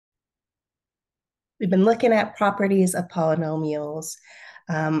We've been looking at properties of polynomials,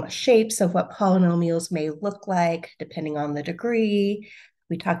 shapes of what polynomials may look like depending on the degree.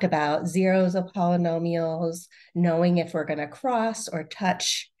 We talked about zeros of polynomials, knowing if we're going to cross or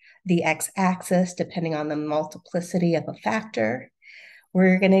touch the x-axis depending on the multiplicity of a factor.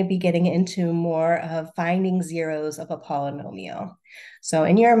 We're going to be getting into more of finding zeros of a polynomial. So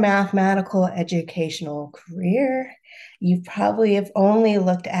in your mathematical educational career, you probably have only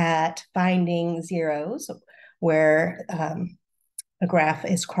looked at finding zeros where a graph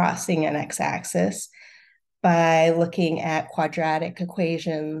is crossing an x-axis by looking at quadratic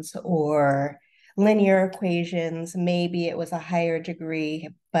equations or linear equations. Maybe it was a higher degree,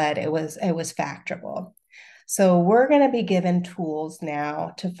 but it was factorable. So we're going to be given tools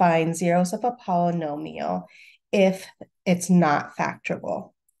now to find zeros of a polynomial if it's not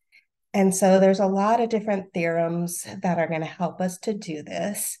factorable. And so there's a lot of different theorems that are going to help us to do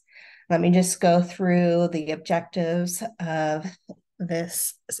this. Let me just go through the objectives of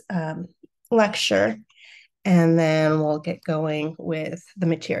this lecture, and then we'll get going with the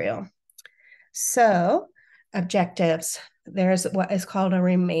material. So objectives, there's what is called a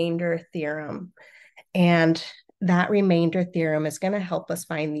remainder theorem. And that remainder theorem is going to help us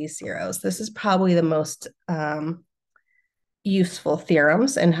find these zeros. This is probably the most useful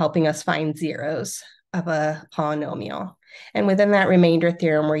theorems in helping us find zeros of a polynomial. And within that remainder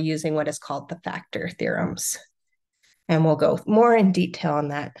theorem, we're using what is called the factor theorems. And we'll go more in detail on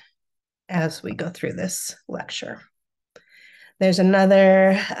that as we go through this lecture. There's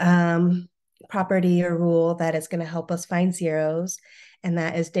another property or rule that is going to help us find zeros, and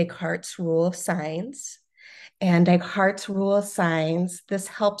that is Descartes' rule of signs. And Descartes' rule of signs, this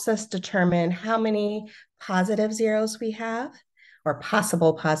helps us determine how many positive zeros we have, or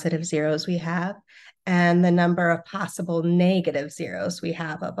possible positive zeros we have, and the number of possible negative zeros we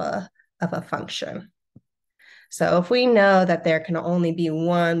have of a function. So if we know that there can only be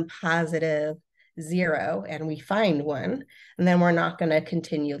one positive zero and we find one, and then we're not going to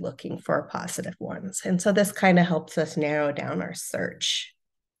continue looking for positive ones. And so this kind of helps us narrow down our search.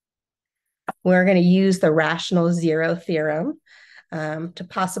 We're going to use the Rational Zero Theorem to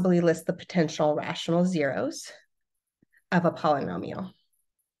possibly list the potential rational zeros of a polynomial.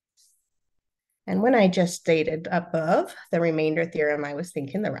 And when I just stated above the remainder theorem, I was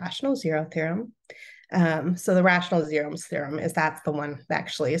thinking the Rational Zero Theorem. So the Rational Zero Theorem that's the one that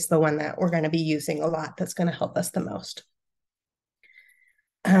actually is the one that we're going to be using a lot, that's going to help us the most.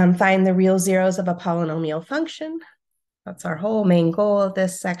 Find the real zeros of a polynomial function. That's our whole main goal of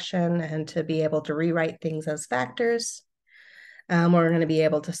this section, and to be able to rewrite things as factors. We're going to be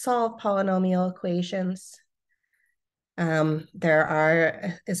able to solve polynomial equations.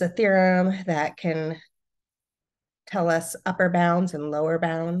 There is a theorem that can tell us upper bounds and lower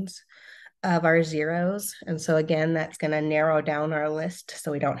bounds of our zeros. And so again, that's going to narrow down our list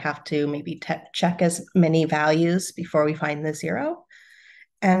so we don't have to maybe check as many values before we find the zero.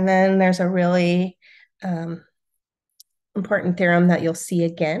 And then there's a really important theorem that you'll see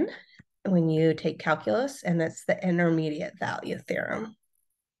again when you take calculus, and that's the intermediate value theorem.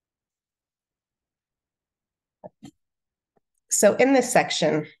 So in this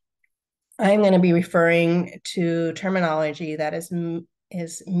section, I'm going to be referring to terminology that is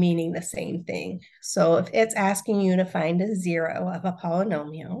meaning the same thing. So if it's asking you to find a zero of a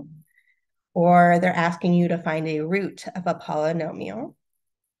polynomial, or they're asking you to find a root of a polynomial,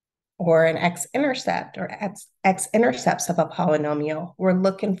 or an x-intercept or x-intercepts of a polynomial, we're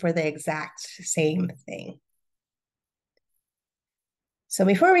looking for the exact same thing. So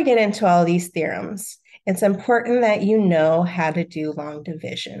before we get into all these theorems, it's important that you know how to do long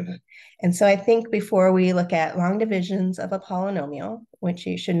division. And so I think before we look at long divisions of a polynomial, which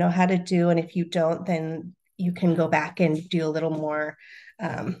you should know how to do, and if you don't, then you can go back and do a little more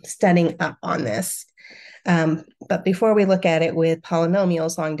studying up on this. But before we look at it with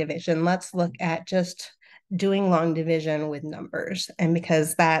polynomials, long division, let's look at just doing long division with numbers. And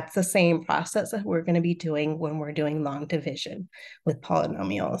because that's the same process that we're going to be doing when we're doing long division with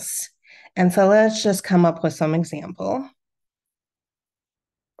polynomials. And so let's just come up with some example.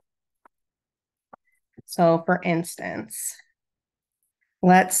 So for instance,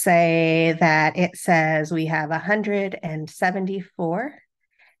 let's say that it says we have 174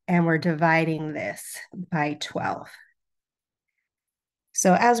 and we're dividing this by 12.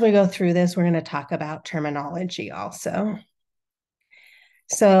 So as we go through this, we're going to talk about terminology also.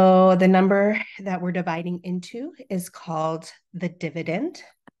 So the number that we're dividing into is called the dividend.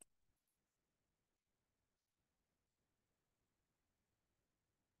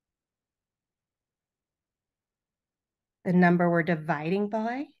 The number we're dividing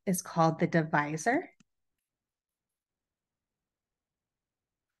by is called the divisor.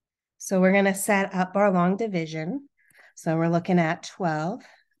 So we're going to set up our long division. So we're looking at 12,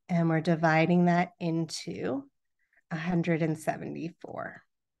 and we're dividing that into 174.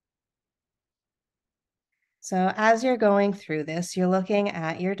 So as you're going through this, you're looking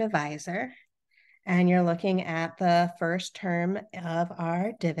at your divisor, and you're looking at the first term of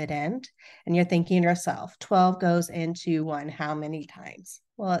our dividend, and you're thinking to yourself, 12 goes into 1 how many times?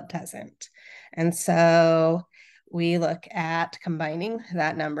 Well, it doesn't. And so we look at combining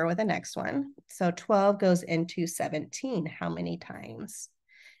that number with the next one. So 12 goes into 17 how many times?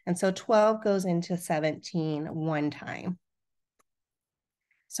 And so 12 goes into 17 1 time.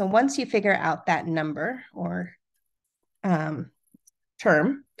 So once you figure out that number or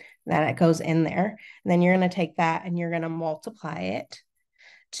term that it goes in there, then you're going to take that and you're going to multiply it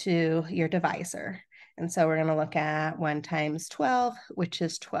to your divisor. And so we're going to look at 1 times 12, which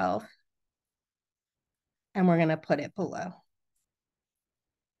is 12. And we're going to put it below.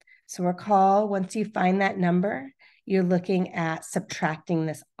 So recall, once you find that number, you're looking at subtracting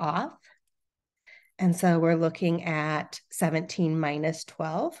this off. And so we're looking at 17 minus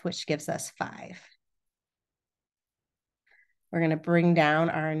 12, which gives us 5. We're going to bring down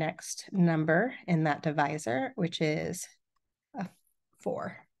our next number in that divisor, which is a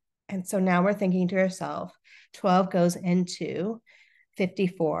 4. And so now we're thinking to ourselves, 12 goes into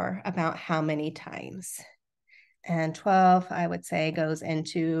 54 about how many times? And 12, I would say, goes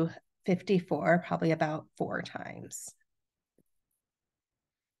into 54 probably about 4 times.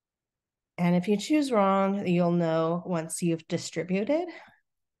 And if you choose wrong, you'll know once you've distributed.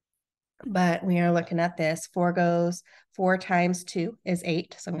 But we are looking at this. 4 times 2 is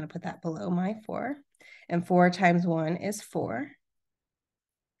 8. So I'm going to put that below my 4. And 4 times 1 is 4.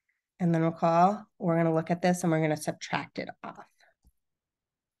 And then recall, we're going to look at this and we're going to subtract it off.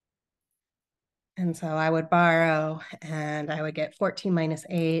 And so I would borrow and I would get 14 minus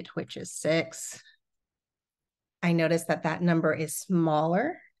 8, which is 6. I noticed that that number is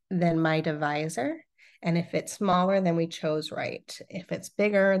smaller than my divisor. And if it's smaller, then we chose right. If it's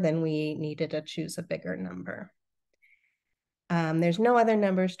bigger, then we needed to choose a bigger number. There's no other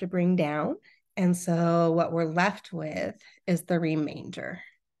numbers to bring down. And so what we're left with is the remainder.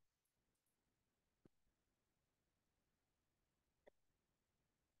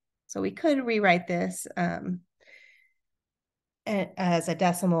 So we could rewrite this as a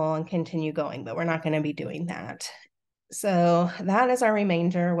decimal and continue going, but we're not going to be doing that. So that is our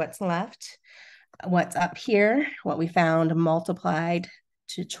remainder, what's left. What's up here, what we found multiplied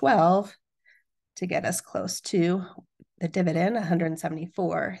to 12 to get us close to the dividend,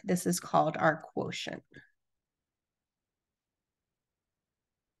 174. This is called our quotient.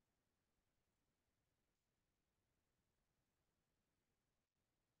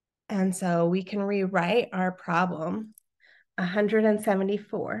 And so we can rewrite our problem,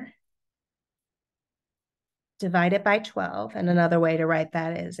 174 divided by 12, and another way to write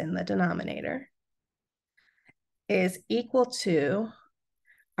that is in the denominator, is equal to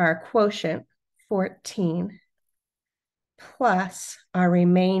our quotient, 14, plus our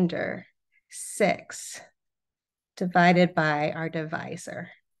remainder, 6, divided by our divisor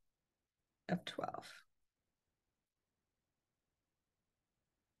of 12.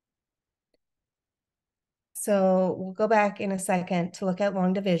 So we'll go back in a second to look at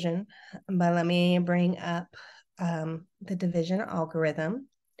long division, but let me bring up the division algorithm.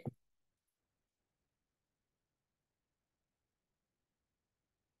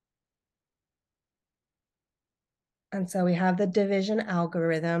 And so we have the division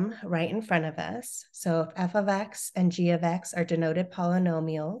algorithm right in front of us. So if f of x and g of x are denoted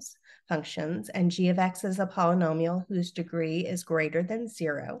polynomials, functions, and g of x is a polynomial whose degree is greater than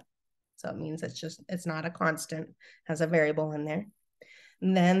 0. So it means it's not a constant, has a variable in there.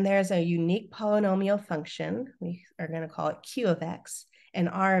 And then there's a unique polynomial function. We are going to call it q of x and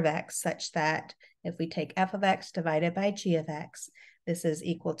r of x, such that if we take f of x divided by g of x, this is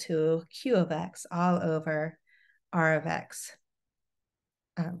equal to q of x all over r of x,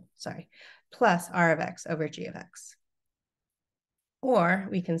 plus r of x over g of x. Or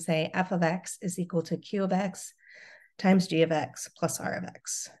we can say f of x is equal to q of x times g of x plus r of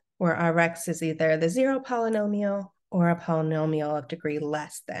x, where r of x is either the 0 polynomial or a polynomial of degree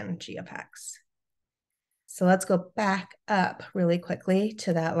less than g of x. So let's go back up really quickly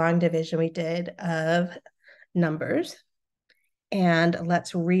to that long division we did of numbers, and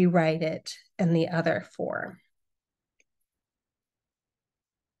let's rewrite it in the other form.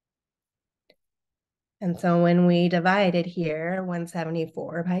 And so when we divided here,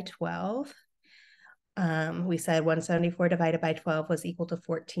 174 by 12, We said 174 divided by 12 was equal to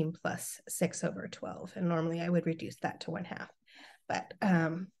 14 plus 6 over 12. And normally I would reduce that to 1/2. But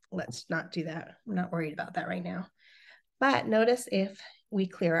let's not do that. I'm not worried about that right now. But notice if we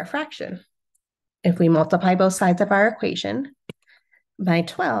clear our fraction. If we multiply both sides of our equation by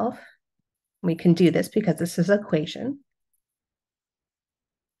 12, we can do this because this is an equation.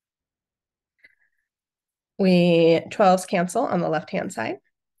 12s cancel on the left-hand side,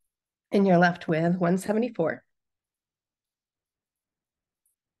 and you're left with 174,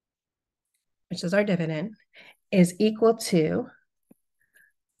 which is our dividend, is equal to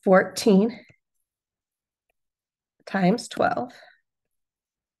 14 times 12,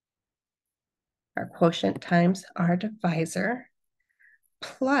 our quotient times our divisor,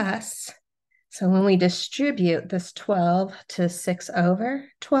 plus, so when we distribute this 12 to 6 over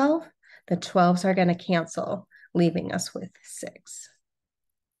 12, the 12s are going to cancel, leaving us with 6.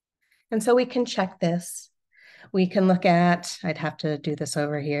 And so we can check this. We can look at, I'd have to do this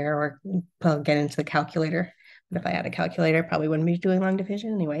over here or get into the calculator. But if I had a calculator, I probably wouldn't be doing long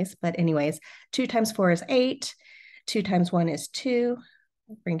division anyways. But anyways, 2 times 4 is 8. 2 times 1 is 2.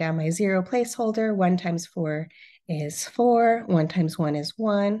 Bring down my 0 placeholder. 1 times 4 is 4. 1 times 1 is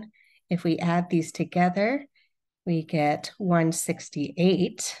 1. If we add these together, we get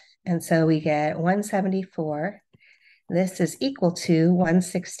 168. And so we get 174. This is equal to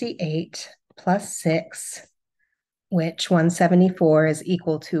 168 plus 6, which 174 is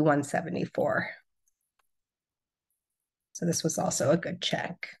equal to 174. So this was also a good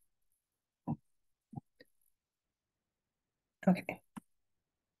check. Okay.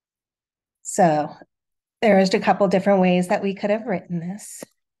 So there's a couple different ways that we could have written this.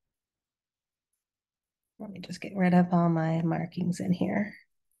 Let me just get rid of all my markings in here.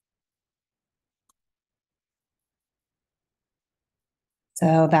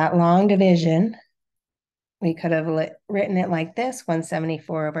 So that long division, we could have written it like this: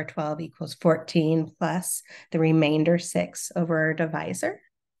 174 over 12 equals 14 plus the remainder 6 over our divisor.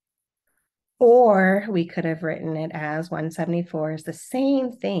 Or we could have written it as 174 is the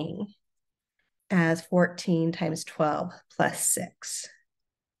same thing as 14 times 12 plus 6.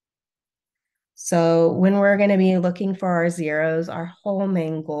 So when we're going to be looking for our zeros, our whole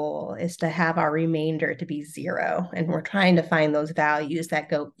main goal is to have our remainder to be 0. And we're trying to find those values that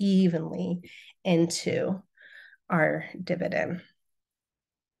go evenly into our dividend.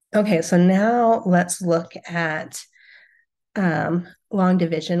 Okay, so now let's look at long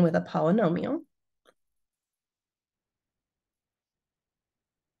division with a polynomial.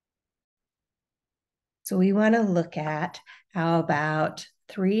 So we want to look at how about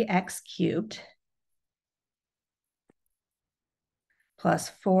 3x cubed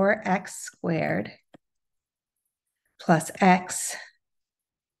plus 4x squared plus x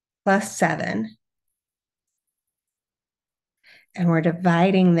plus 7. And we're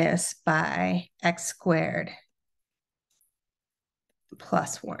dividing this by x squared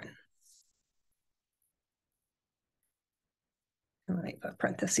plus 1. Let me put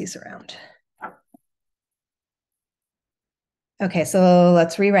parentheses around. Okay, so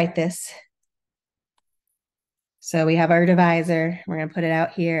let's rewrite this. So we have our divisor. We're going to put it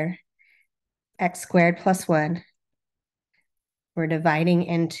out here. X squared plus 1. We're dividing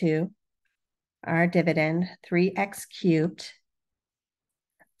into our dividend, 3x cubed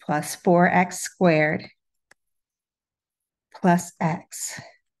plus 4x squared plus x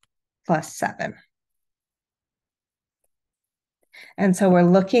plus 7. And so we're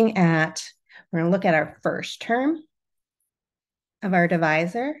going to look at our first term of our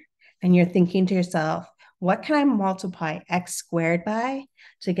divisor, and you're thinking to yourself, what can I multiply x squared by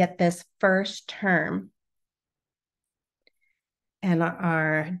to get this first term and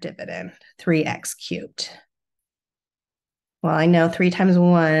our dividend, 3x cubed? Well, I know 3 times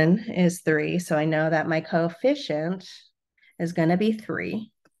 1 is 3, so I know that my coefficient is going to be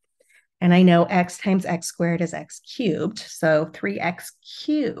 3. And I know x times x squared is x cubed, so 3x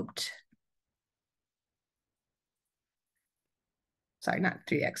cubed. Sorry, not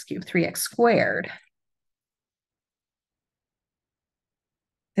 3x cubed, 3x squared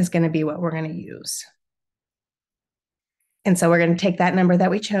is going to be what we're going to use. And so we're going to take that number that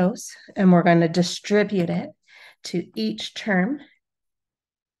we chose, and we're going to distribute it to each term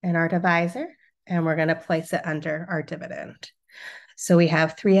in our divisor, and we're going to place it under our dividend. So we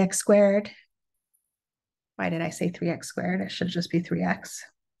have 3x squared. Why did I say 3x squared? It should just be 3x.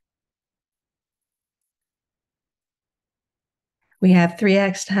 We have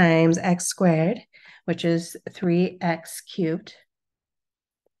 3x times x squared, which is 3x cubed.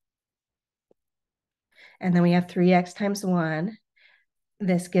 And then we have 3x times 1.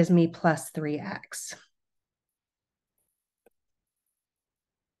 this gives me plus 3x.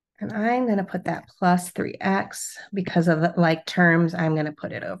 And I'm going to put that plus 3x because of like terms, I'm going to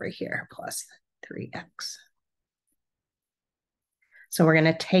put it over here, plus 3x. So we're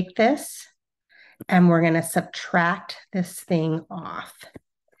going to take this and we're going to subtract this thing off.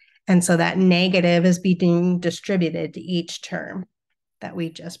 And so that negative is being distributed to each term that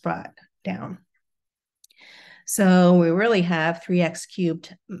we just brought down. So we really have 3x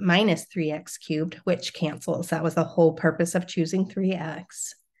cubed minus 3x cubed, which cancels. That was the whole purpose of choosing 3x.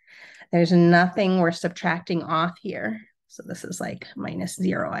 There's nothing we're subtracting off here. So this is like minus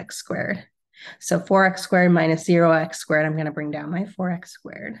 0x squared. So 4x squared minus 0x squared, I'm going to bring down my 4x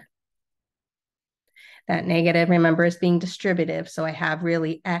squared. That negative, remember, is being distributive. So I have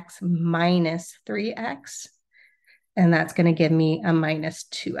really x minus 3x, and that's going to give me a minus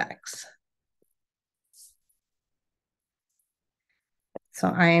 2x. So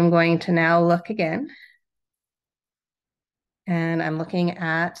I am going to now look again. And I'm looking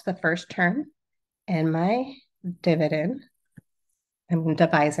at the first term in my dividend. I'm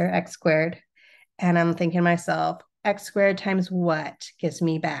divisor, x squared. And I'm thinking to myself, x squared times what gives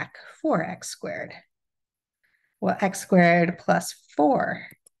me back 4x squared? Well, x squared plus 4,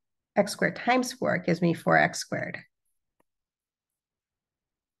 x squared times 4 gives me 4x squared.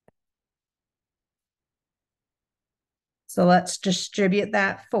 So let's distribute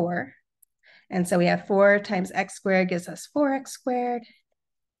that 4. And so we have 4 times x squared gives us 4x squared.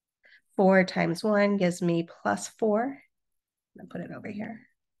 4 times 1 gives me plus 4. I'll put it over here.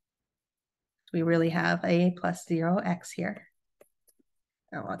 We really have a plus 0x here.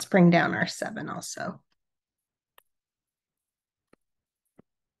 Now let's bring down our 7 also.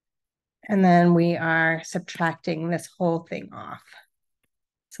 And then we are subtracting this whole thing off.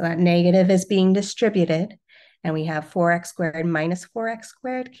 So that negative is being distributed. And we have 4x squared minus 4x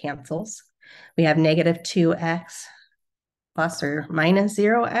squared cancels. We have negative 2x plus or minus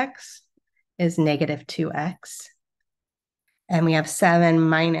 0x is negative 2x. And we have 7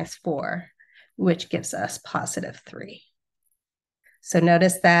 minus 4, which gives us positive 3. So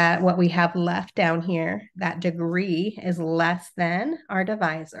notice that what we have left down here, that degree is less than our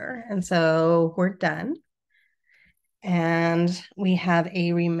divisor. And so we're done. And we have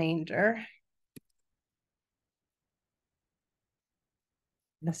a remainder.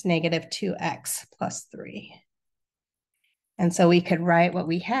 That's negative 2x plus 3. And so we could write what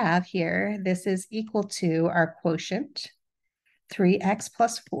we have here. This is equal to our quotient, 3x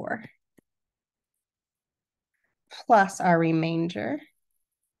plus 4, plus our remainder,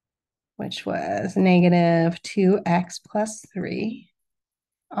 which was negative 2x plus 3,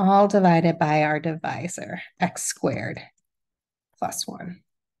 all divided by our divisor, x squared plus 1.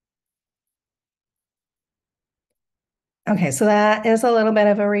 Okay, so that is a little bit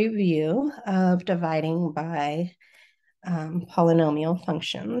of a review of dividing by polynomial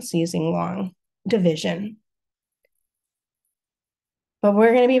functions using long division. But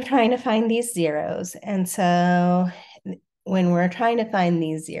we're going to be trying to find these zeros. And so when we're trying to find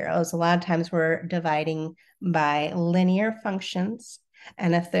these zeros, a lot of times we're dividing by linear functions.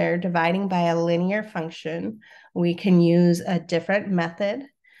 And if they're dividing by a linear function, we can use a different method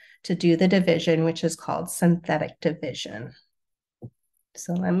to do the division, which is called synthetic division.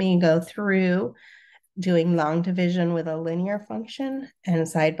 So let me go through doing long division with a linear function, and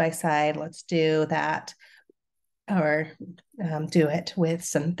side by side, let's do that or do it with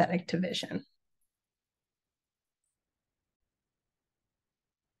synthetic division.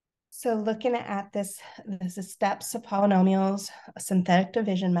 So looking at this is steps of polynomials, a synthetic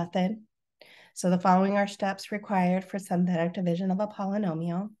division method. So the following are steps required for synthetic division of a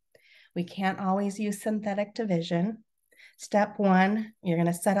polynomial. We can't always use synthetic division. Step 1, you're going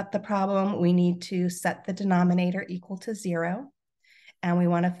to set up the problem. We need to set the denominator equal to 0. And we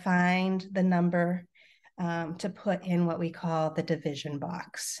want to find the number to put in what we call the division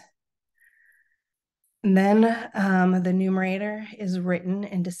box. And then the numerator is written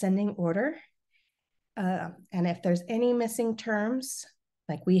in descending order. And if there's any missing terms,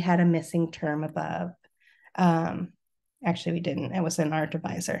 like we had a missing term above, actually we didn't, it was in our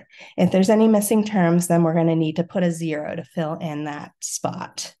divisor. If there's any missing terms, then we're going to need to put a 0 to fill in that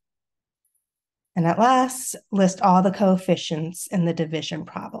spot. And at last, list all the coefficients in the division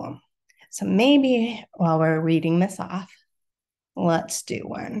problem. So maybe while we're reading this off, let's do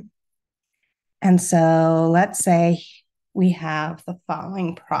one. And so let's say we have the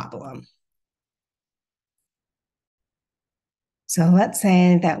following problem. So let's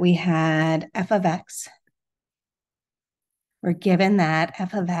say that we had f of x. We're given that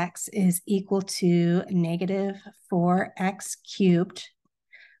f of x is equal to negative 4x cubed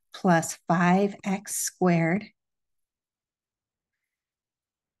plus 5x squared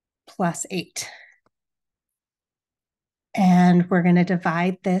plus 8. And we're going to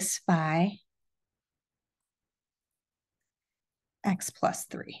divide this by x plus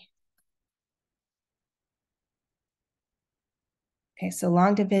 3. Okay, so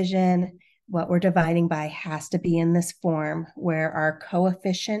long division, what we're dividing by has to be in this form where our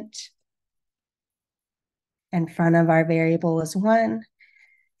coefficient in front of our variable is 1,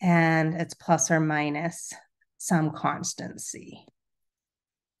 and it's plus or minus some constant c.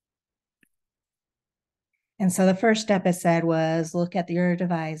 And so the first step it said was look at your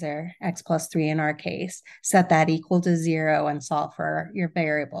divisor, x plus 3 in our case, set that equal to 0 and solve for your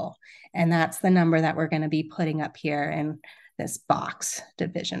variable. And that's the number that we're going to be putting up here in this box,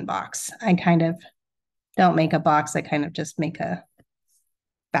 division box. I kind of don't make a box, I kind of just make a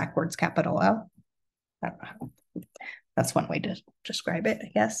backwards capital O. I don't know. That's one way to describe it, I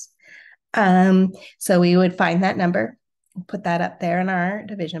guess. So we would find that number, put that up there in our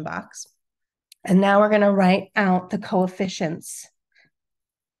division box. And now we're going to write out the coefficients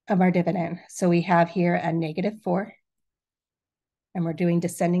of our dividend. So we have here a -4, and we're doing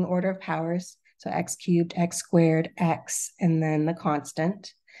descending order of powers. So x cubed, x squared, x, and then the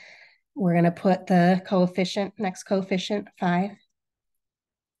constant. We're going to put the coefficient, next coefficient, 5.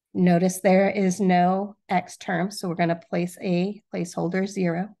 Notice there is no x term, so we're going to place a placeholder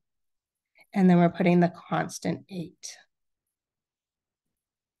 0. And then we're putting the constant 8.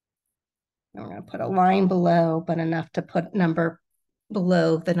 I'm going to put a line below, but enough to put number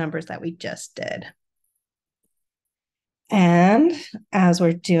below the numbers that we just did. And as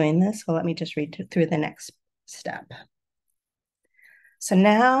we're doing this, well, let me just read through the next step. So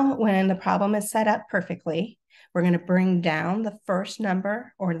now when the problem is set up perfectly, we're going to bring down the first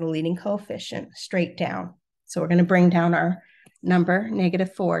number or the leading coefficient straight down. So we're going to bring down our number,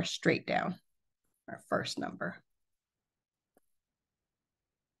 -4, straight down, our first number.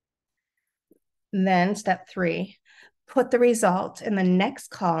 Then step 3, put the result in the next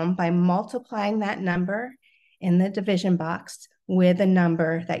column by multiplying that number in the division box with the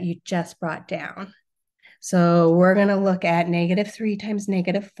number that you just brought down. So we're going to look at -3 times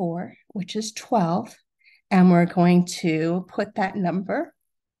 -4, which is 12. And we're going to put that number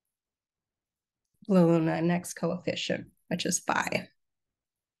below the next coefficient, which is 5.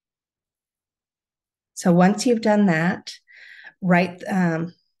 So once you've done that, write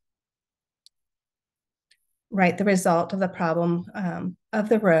the result of the problem of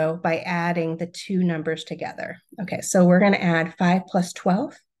the row by adding the two numbers together. Okay, so we're going to add 5 plus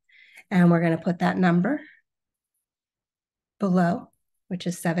 12, and we're going to put that number below, which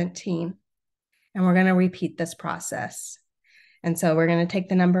is 17. And we're going to repeat this process. And so we're going to take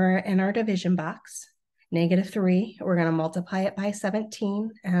the number in our division box, -3, we're going to multiply it by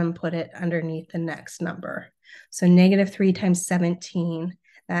 17 and put it underneath the next number. So -3 times 17,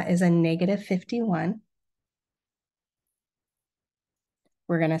 that is a -51.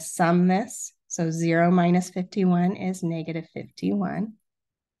 We're going to sum this. So 0 minus 51 is -51.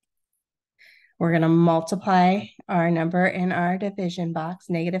 We're going to multiply our number in our division box,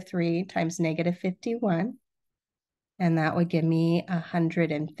 -3 times -51. And that would give me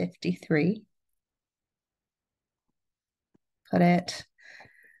 153. Put it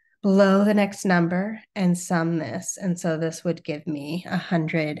below the next number and sum this. And so this would give me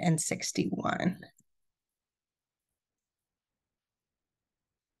 161.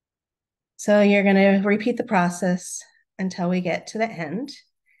 So you're going to repeat the process until we get to the end,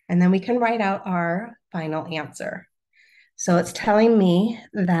 and then we can write out our final answer. So it's telling me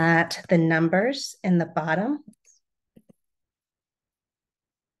that the numbers in the bottom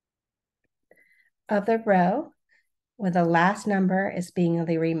of the row, with the last number is being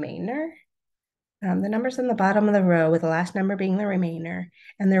the remainder. The numbers in the bottom of the row with the last number being the remainder,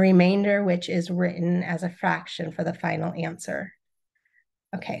 and the remainder which is written as a fraction for the final answer.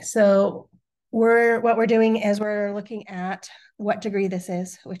 Okay, so what we're doing is we're looking at what degree this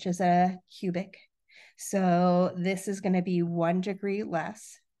is, which is a cubic. So this is going to be 1 degree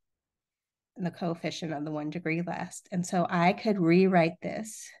less, the coefficient of the 1 degree less. And so I could rewrite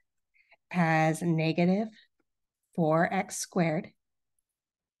this as -4x squared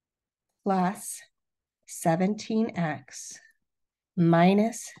plus 17x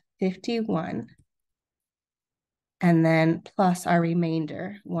minus 51, and then plus our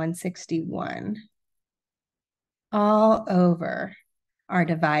remainder, 161, all over our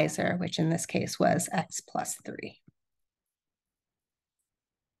divisor, which in this case was x plus 3.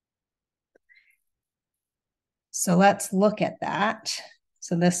 So let's look at that.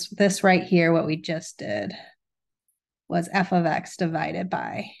 So this right here, what we just did, was f of x divided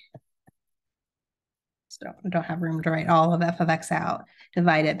by don't have room to write all of f of x out,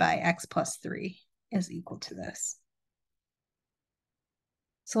 divided by x plus 3 is equal to this.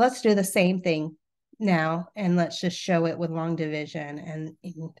 So let's do the same thing now, and let's just show it with long division. And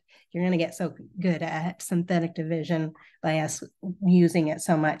you're going to get so good at synthetic division by us using it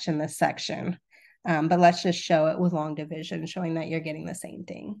so much in this section. But let's just show it with long division, showing that you're getting the same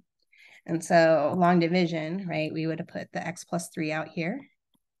thing. And so long division, right, we would have put the x plus 3 out here.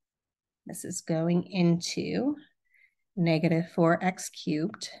 This is going into negative 4x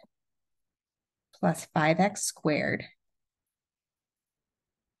cubed plus 5x squared.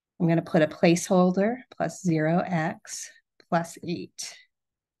 I'm going to put a placeholder plus 0x plus 8.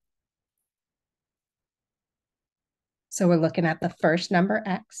 So we're looking at the first number,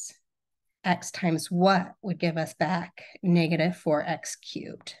 x. X times what would give us back negative 4x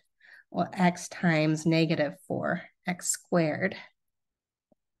cubed? Well, x times negative 4x squared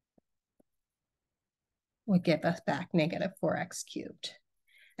would give us back negative 4x cubed.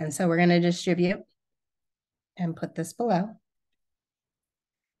 And so we're going to distribute and put this below.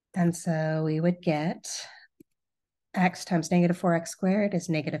 And so we would get x times negative 4x squared is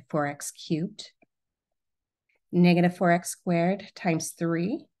negative 4x cubed. Negative 4x squared times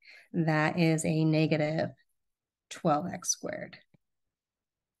 3, that is a negative 12x squared.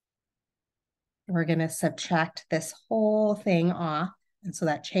 We're going to subtract this whole thing off, and so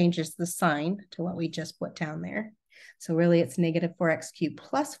that changes the sign to what we just put down there. So really it's negative 4x cubed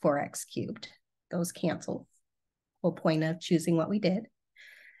plus 4x cubed. Those cancel. Whole point of choosing what we did.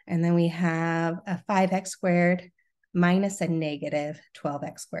 And then we have a 5x squared minus a negative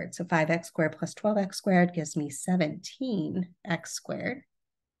 12x squared. So 5x squared plus 12x squared gives me 17x squared.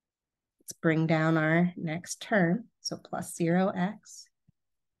 Let's bring down our next term. So plus 0x.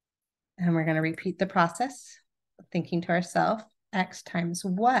 And we're going to repeat the process, thinking to ourselves, x times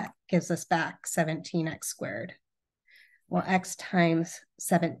what gives us back 17x squared? Well, x times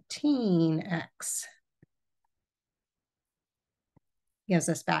 17x gives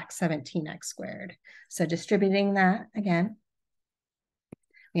us back 17x squared. So distributing that again,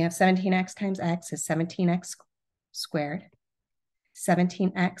 we have 17x times x is 17x squared.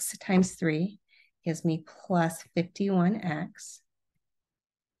 17x times 3 gives me plus 51x.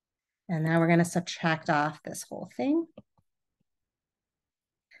 And now we're going to subtract off this whole thing.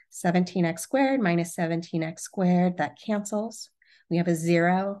 17x squared minus 17x squared, that cancels. We have a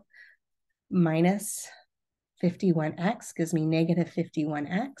 0 minus 51x gives me negative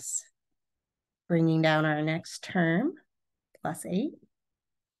 51x. Bringing down our next term, plus 8.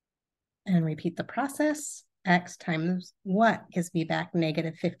 And repeat the process. X times what gives me back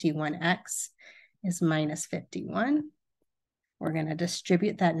negative 51x is minus 51. We're going to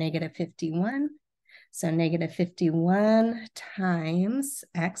distribute that negative 51. So negative 51 times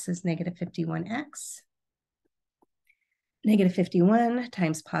x is negative 51x. Negative 51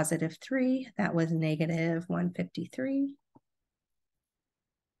 times positive 3, that was negative 153.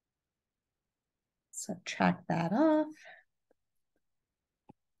 Subtract that off.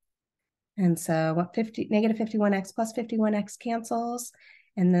 And so what negative 51x plus 51x cancels.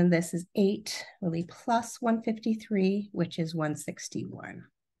 And then this is 8, really plus 153, which is 161.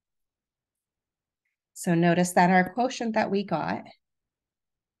 So notice that our quotient that we got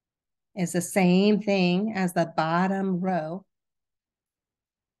is the same thing as the bottom row.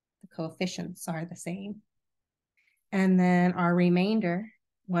 The coefficients are the same. And then our remainder,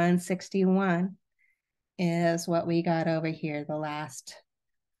 161, is what we got over here, the last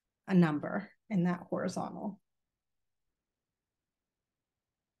number in that horizontal.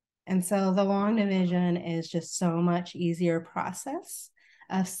 And so the long division is just so much easier process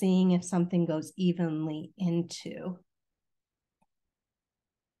of seeing if something goes evenly into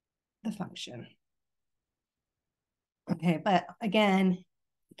the function. Okay, but again,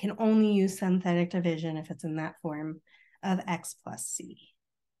 you can only use synthetic division if it's in that form of x plus c.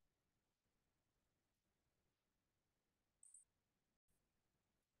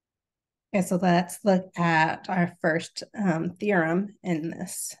 Okay, so let's look at our first theorem in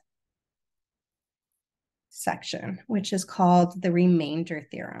this section, which is called the remainder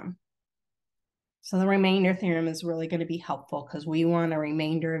theorem. So the remainder theorem is really going to be helpful because we want a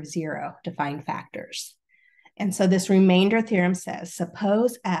remainder of 0 to find factors. And so this remainder theorem says,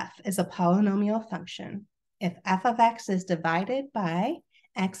 suppose f is a polynomial function. If f of x is divided by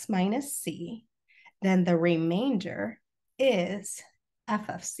x minus c, then the remainder is f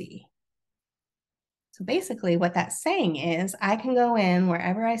of c. So basically what that's saying is I can go in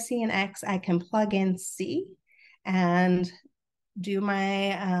wherever I see an x, I can plug in c, and do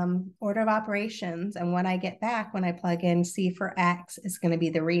my order of operations, and what I get back when I plug in c for x is going to be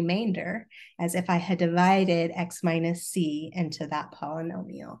the remainder, as if I had divided x minus c into that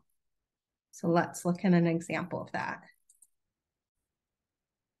polynomial. So let's look at an example of that.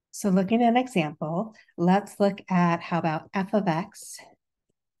 So looking at an example, let's look at how about f of x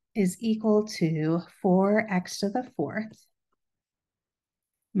is equal to 4x to the fourth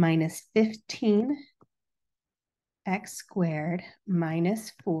minus 15x squared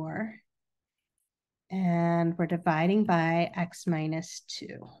minus 4, and we're dividing by x minus 2.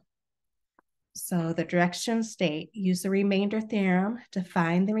 So the directions state, use the remainder theorem to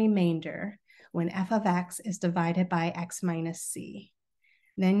find the remainder when f of x is divided by x minus c.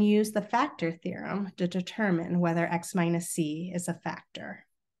 Then use the factor theorem to determine whether x minus c is a factor.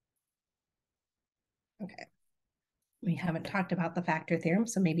 Okay. We haven't talked about the factor theorem,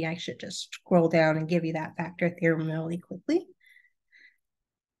 so maybe I should just scroll down and give you that factor theorem really quickly.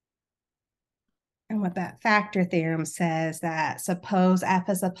 And what that factor theorem says, that suppose f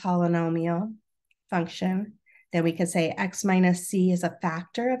is a polynomial function, then we could say x minus c is a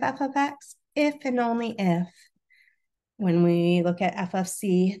factor of f of x if and only if, when we look at f of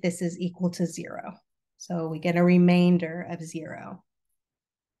c, this is equal to 0. So we get a remainder of 0.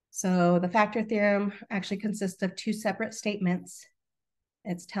 So the factor theorem actually consists of two separate statements.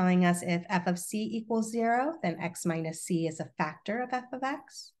 It's telling us if f of c equals 0, then x minus c is a factor of f of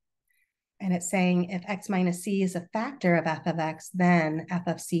x. And it's saying if x minus c is a factor of f of x, then f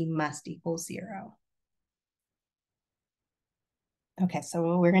of c must equal 0. Okay,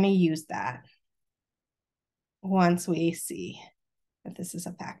 so we're going to use that once we see if this is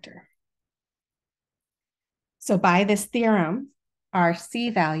a factor. So by this theorem, our c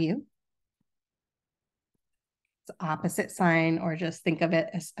value, it's opposite sign, or just think of it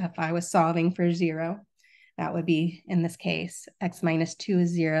as if I was solving for 0, that would be, in this case, x minus 2 is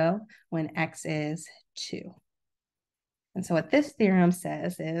 0 when x is 2. And so what this theorem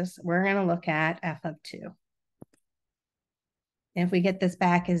says is we're going to look at f of 2. And if we get this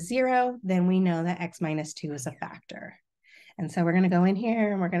back as 0, then we know that x minus 2 is a factor. And so we're going to go in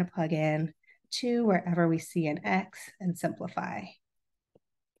here and we're going to plug in 2 wherever we see an x and simplify.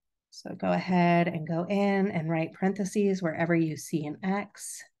 So go ahead and go in and write parentheses wherever you see an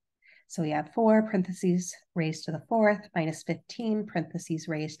x. So we have 4 parentheses raised to the fourth minus 15 parentheses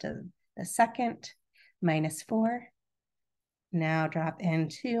raised to the second minus 4. Now drop in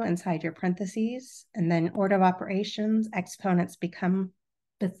 2 inside your parentheses, and then order of operations, exponents become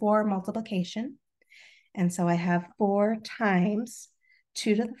before multiplication. And so I have 4 times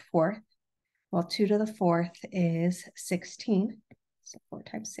 2 to the fourth. Well, 2 to the fourth is 16. So 4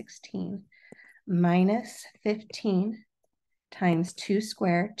 times 16 minus 15 times 2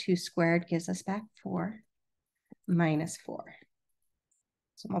 squared. 2 squared gives us back 4 minus 4.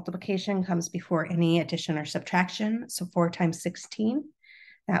 So multiplication comes before any addition or subtraction. So 4 times 16,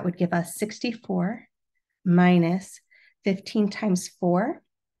 that would give us 64 minus 15 times 4.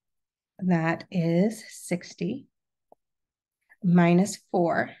 That is 60 minus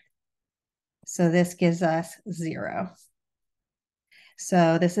 4. So this gives us 0.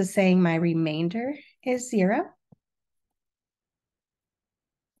 So this is saying my remainder is 0.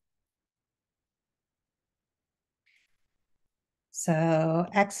 So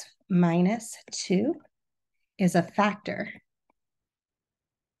x minus 2 is a factor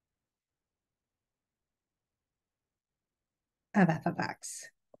of f of x.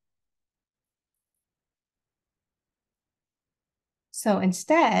 So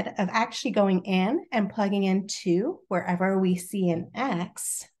instead of actually going in and plugging in 2 wherever we see an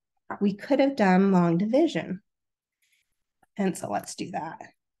x, we could have done long division. And so let's do that.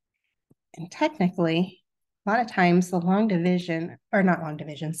 And technically, a lot of times the long division, or not long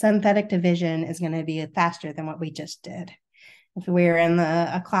division, synthetic division is going to be faster than what we just did. If we were in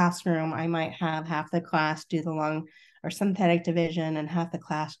a classroom, I might have half the class do the long or synthetic division and half the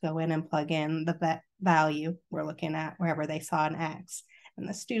class go in and plug in the value we're looking at wherever they saw an x. And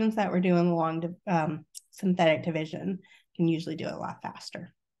the students that were doing long synthetic division can usually do it a lot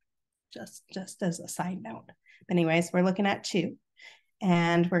faster, just as a side note. But anyways, we're looking at 2.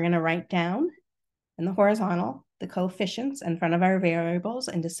 And we're going to write down in the horizontal the coefficients in front of our variables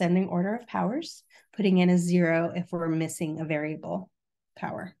in descending order of powers, putting in a 0 if we're missing a variable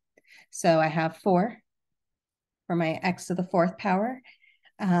power. So I have 4 for my x to the 4th power.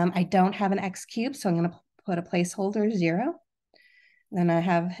 I don't have an x cubed, so I'm going to put a placeholder 0. Then I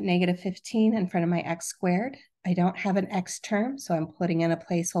have negative 15 in front of my x squared. I don't have an x term, so I'm putting in a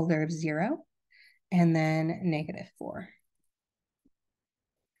placeholder of 0. And then negative 4.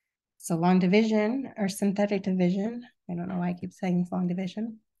 So long division or synthetic division, I don't know why I keep saying long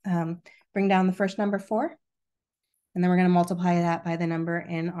division. Bring down the first number 4. And then we're going to multiply that by the number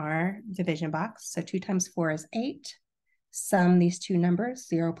in our division box. So 2 times 4 is 8. Sum these two numbers.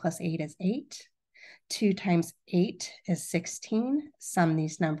 0 plus 8 is 8. 2 times 8 is 16. Sum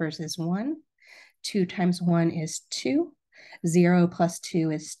these numbers is 1. 2 times 1 is 2. 0 plus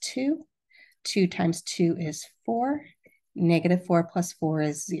 2 is 2. 2 times 2 is 4. Negative 4 plus 4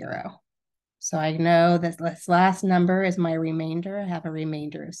 is 0. So I know that this last number is my remainder. I have a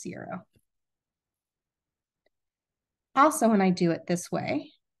remainder of 0. Also, when I do it this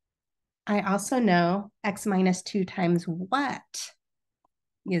way, I also know x minus 2 times what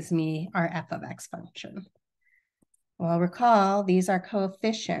gives me our f of x function. Well, recall these are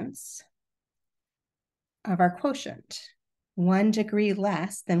coefficients of our quotient, 1 degree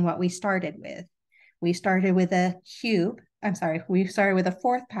less than what we started with. We started with a cube. I'm sorry, we started with a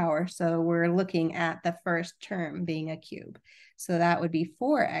 4th power, so we're looking at the first term being a cube. So that would be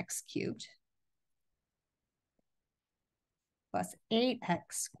 4x cubed plus 8x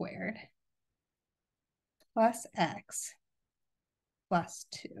squared plus x plus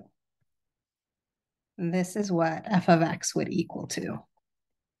 2. And this is what f of x would equal to.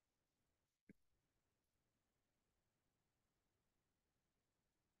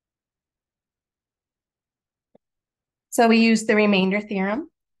 So we used the remainder theorem,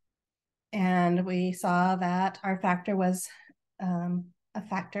 and we saw that our factor was a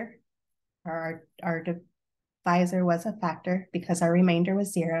factor, or our divisor was a factor because our remainder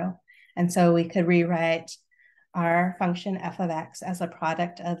was 0. And so we could rewrite our function f of x as a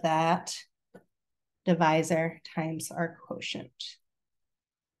product of that divisor times our quotient.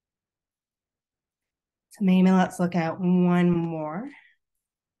 So maybe let's look at one more.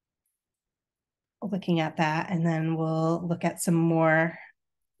 Looking at that, and then we'll look at some more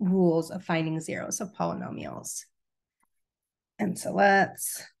rules of finding zeros of polynomials. And so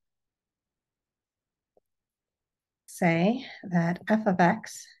let's say that f of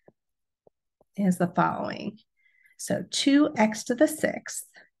x is the following. So 2x to the 6th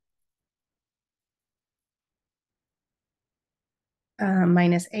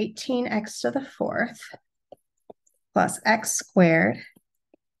minus 18x to the 4th plus x squared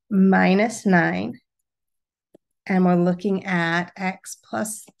minus 9. And we're looking at x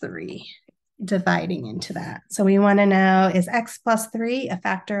plus 3 dividing into that. So we want to know, is x plus 3 a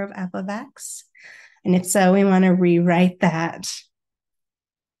factor of f of x? And if so, we want to rewrite that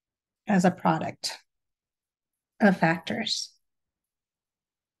as a product of factors.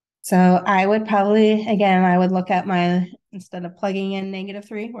 So I would probably, again, I would look at my, instead of plugging in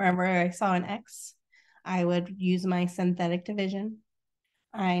 -3 wherever I saw an x, I would use my synthetic division.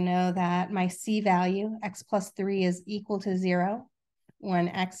 I know that my c value, x plus 3, is equal to 0 when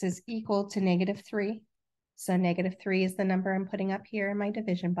x is equal to -3. So -3 is the number I'm putting up here in my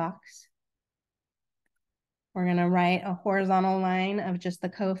division box. We're going to write a horizontal line of just the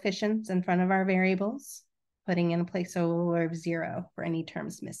coefficients in front of our variables, putting in a placeholder of 0 for any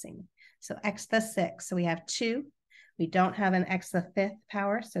terms missing. So x to the 6th, so we have 2. We don't have an x to the 5th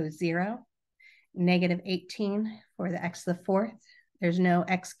power, so 0. -18 for the x to the 4th. There's no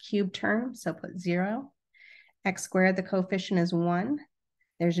x cubed term, so put 0. X squared, the coefficient is 1.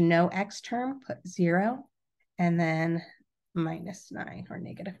 There's no x term, put 0. And then -9 or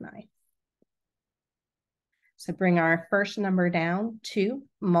 -9. So bring our first number down, 2,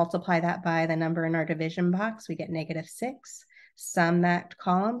 multiply that by the number in our division box, we get -6. Sum that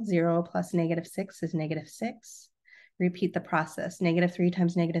column, 0 plus -6 is -6. Repeat the process. -3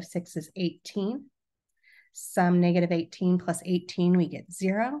 times -6 is 18. Sum -18 plus 18, we get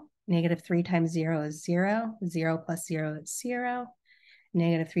 0. -3 times 0 is 0. 0 plus 0 is 0.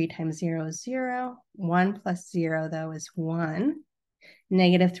 -3 times 0 is 0. 1 plus 0, though, is 1.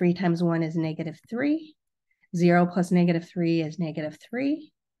 -3 times 1 is -3. 0 plus -3 is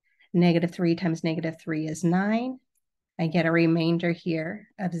 -3. -3 times -3 is 9. I get a remainder here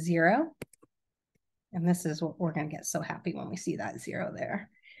of 0. And this is what we're going to get so happy when we see that 0 there.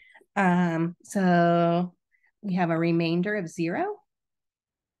 So we have a remainder of 0.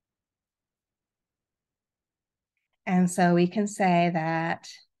 And so we can say that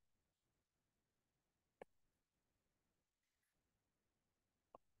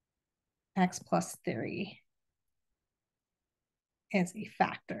x plus 3 is a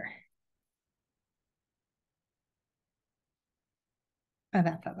factor of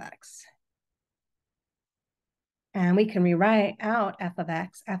f of x. And we can rewrite out f of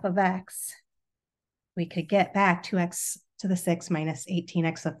x. F of x, we could get back 2x to the 6th minus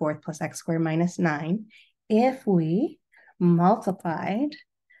 18x to the 4th plus x squared minus 9 if we multiplied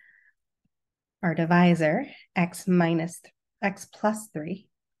our divisor, x plus 3,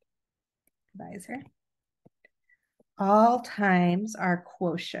 divisor, all times our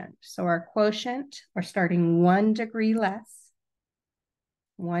quotient. So our quotient, we're starting 1 degree less.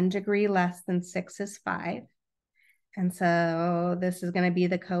 1 degree less than 6 is 5. And so this is going to be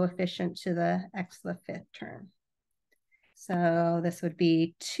the coefficient to the x to the 5th term. So this would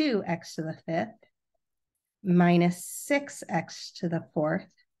be 2x to the 5th minus 6x to the 4th.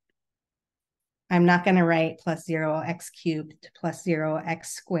 I'm not going to write plus 0x cubed plus 0x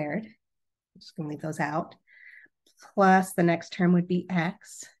squared. I'm just going to leave those out. Plus the next term would be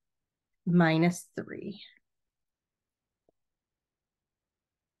x minus 3.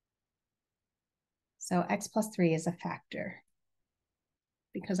 So x plus 3 is a factor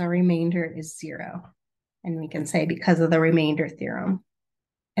because our remainder is 0. And we can say because of the remainder theorem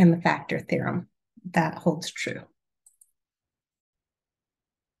and the factor theorem, that holds true.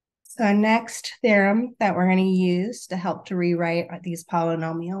 So our next theorem that we're going to use to help to rewrite these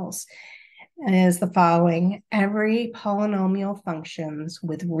polynomials is the following. Every polynomial functions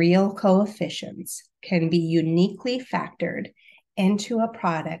with real coefficients can be uniquely factored into a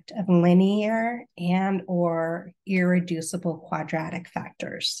product of linear and or irreducible quadratic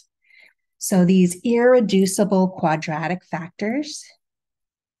factors. So these irreducible quadratic factors,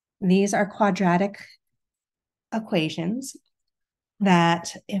 these are quadratic equations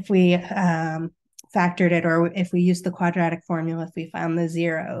that if we factored it, or if we use the quadratic formula, if we found the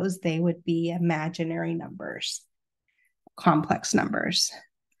zeros, they would be imaginary numbers, complex numbers.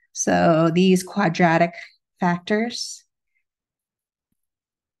 So these quadratic factors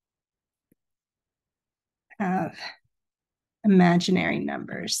have imaginary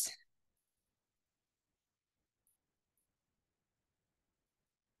numbers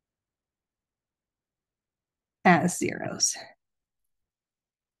as zeros.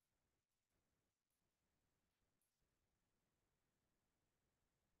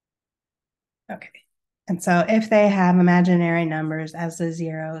 Okay. And so if they have imaginary numbers as the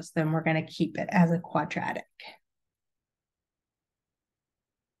zeros, then we're going to keep it as a quadratic.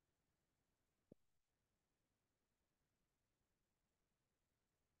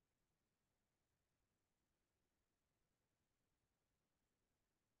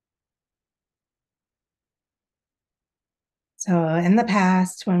 So in the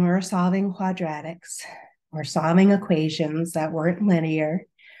past, when we were solving quadratics or solving equations that weren't linear,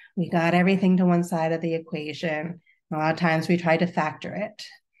 we got everything to one side of the equation. A lot of times we tried to factor it.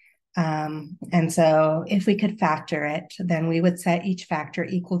 And so if we could factor it, then we would set each factor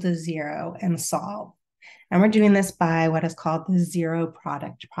equal to 0 and solve. And we're doing this by what is called the zero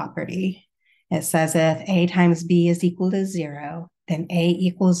product property. It says if A times B is equal to 0, then A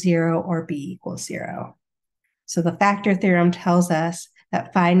equals 0 or B equals 0. So the factor theorem tells us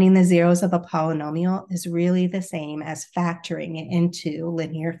that finding the zeros of a polynomial is really the same as factoring it into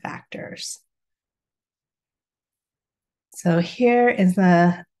linear factors. So here is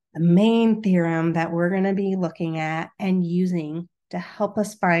the main theorem that we're going to be looking at and using to help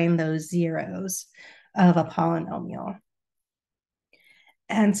us find those zeros of a polynomial.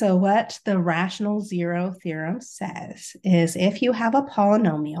 And so what the Rational Zero Theorem says is if you have a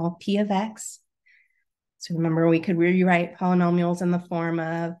polynomial, p of x, so remember, we could rewrite polynomials in the form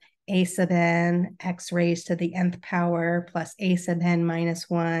of a sub n x raised to the nth power plus a sub n minus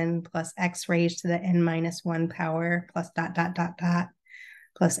 1 plus x raised to the n minus 1 power plus dot, dot, dot, dot,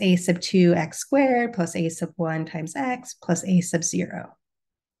 plus a sub 2 x squared plus a sub 1 times x plus a sub 0.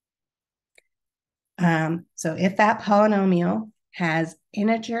 So if that polynomial has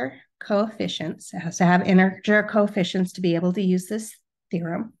integer coefficients, it has to have integer coefficients to be able to use this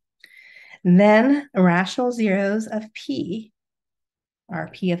theorem, then rational zeros of p, our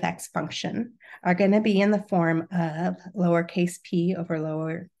p of x function, are going to be in the form of lowercase p over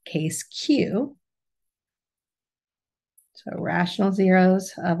lowercase q. So rational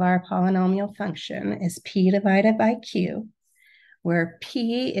zeros of our polynomial function is p divided by q, where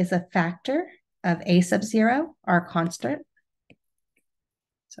p is a factor of a sub 0, our constant.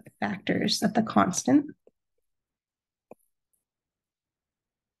 So factors of the constant.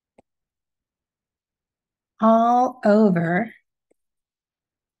 All over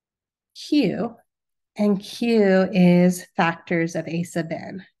q, and q is factors of a sub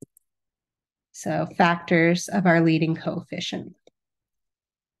n. So factors of our leading coefficient.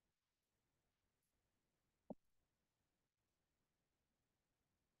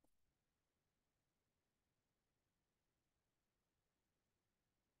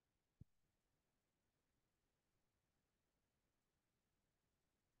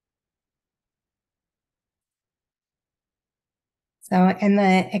 So in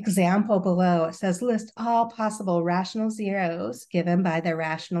the example below, it says list all possible rational zeros given by the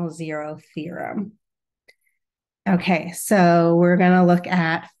Rational Zero Theorem. Okay, so we're going to look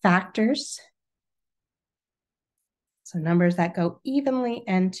at factors. So numbers that go evenly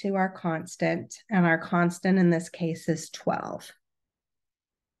into our constant, and our constant in this case is 12.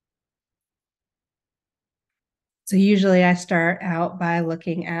 So usually I start out by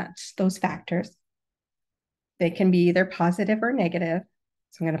looking at those factors. They can be either positive or negative.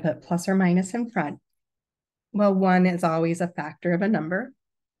 So I'm going to put plus or minus in front. Well, 1 is always a factor of a number,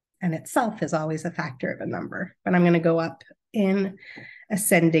 and itself is always a factor of a number. But I'm going to go up in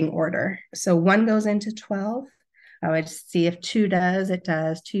ascending order. So 1 goes into 12. I would see if 2 does, it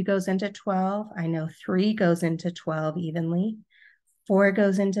does. 2 goes into 12. I know 3 goes into 12 evenly. 4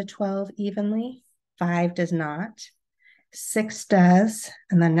 goes into 12 evenly. 5 does not. 6 does.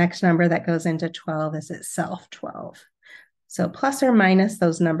 And the next number that goes into 12 is itself 12. So plus or minus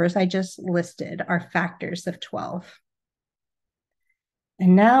those numbers I just listed are factors of 12.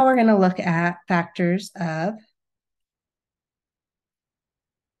 And now we're going to look at factors of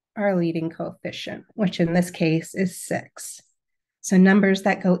our leading coefficient, which in this case is 6. So numbers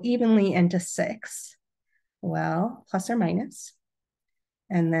that go evenly into 6, well, plus or minus.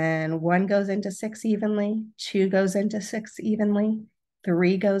 And then 1 goes into 6 evenly, 2 goes into 6 evenly,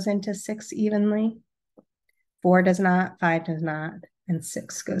 3 goes into 6 evenly, 4 does not, 5 does not, and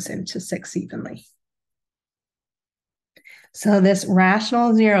 6 goes into 6 evenly. So this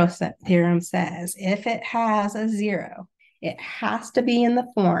rational zero theorem says if it has a 0, it has to be in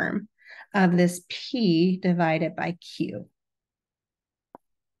the form of this P divided by Q.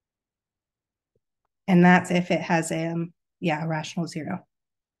 And that's if it has a rational 0.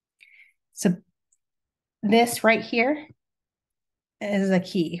 So this right here is a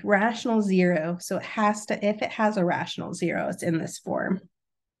key, rational 0. So it has to, if it has a rational 0, it's in this form.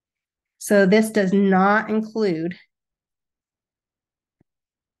 So this does not include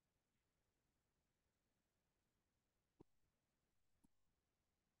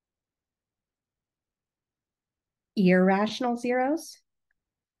irrational zeros.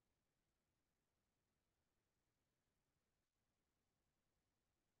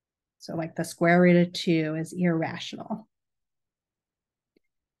 So like the square root of 2 is irrational.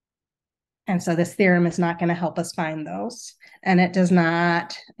 And so this theorem is not going to help us find those. And it does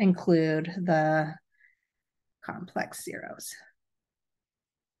not include the complex zeros.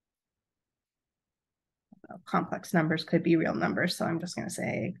 Complex numbers could be real numbers. So I'm just going to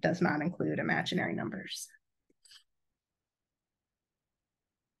say it does not include imaginary numbers.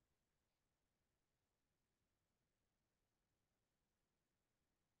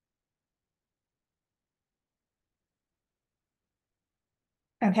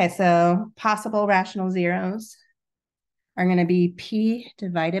 Okay, so possible rational zeros are going to be P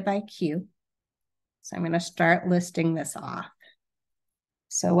divided by Q. So I'm going to start listing this off.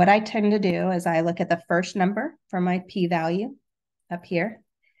 So what I tend to do is I look at the first number for my P value up here,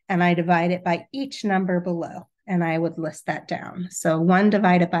 and I divide it by each number below, and I would list that down. So 1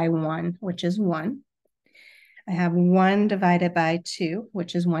 divided by 1, which is 1. I have 1 divided by 2,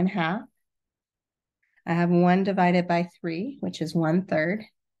 which is 1/2. I have 1 divided by 3, which is 1/3.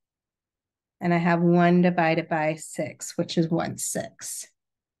 And I have 1 divided by 6, which is 1/6.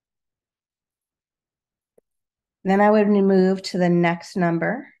 Then I would move to the next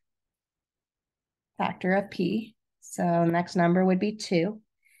number, factor of P. So next number would be 2.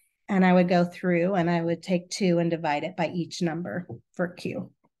 And I would go through and I would take 2 and divide it by each number for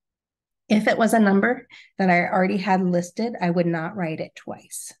Q. If it was a number that I already had listed, I would not write it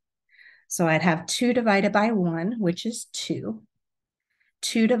twice. So I'd have 2 divided by 1, which is 2.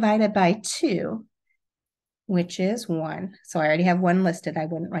 2 divided by 2, which is 1. So I already have 1 listed. I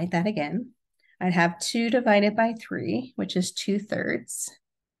wouldn't write that again. I'd have 2 divided by 3, which is 2/3.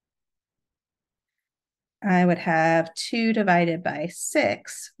 I would have 2 divided by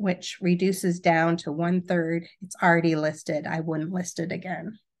 6, which reduces down to 1/3. It's already listed. I wouldn't list it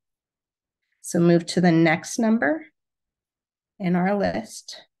again. So move to the next number in our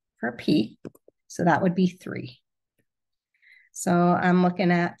list for P. So that would be 3. So I'm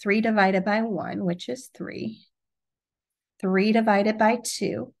looking at 3 divided by 1, which is 3. 3 divided by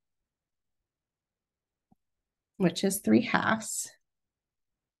 2, which is 3/2.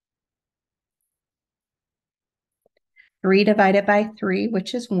 3 divided by 3,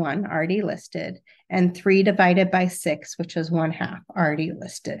 which is 1, already listed. And 3 divided by 6, which is 1/2, already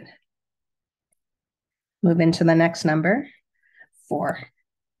listed. Move into the next number, 4.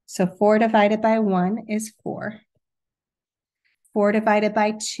 So 4 divided by 1 is 4. 4 divided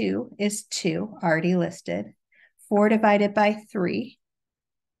by 2 is 2, already listed. 4 divided by 3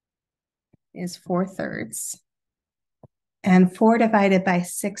 is 4/3. And 4 divided by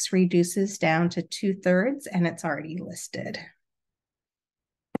 6 reduces down to 2/3, and it's already listed.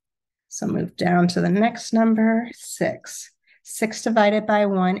 So move down to the next number, 6. 6 divided by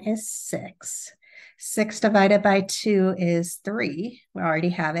 1 is 6. 6 divided by 2 is 3. We already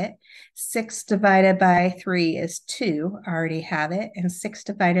have it. 6 divided by 3 is 2. Already have it. And 6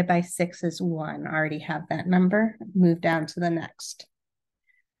 divided by 6 is 1. Already have that number. Move down to the next.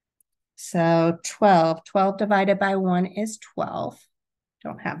 So 12. 12 divided by 1 is 12.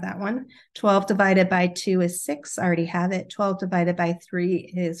 Don't have that one. 12 divided by 2 is 6. Already have it. 12 divided by 3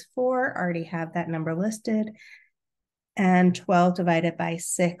 is 4. Already have that number listed. And 12 divided by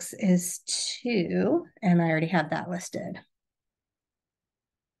 6 is 2. And I already have that listed.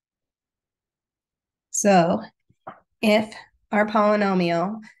 So if our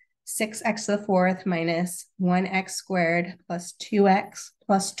polynomial 6x to the 4th minus 1x squared plus 2x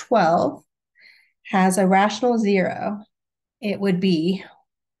plus 12 has a rational zero, it would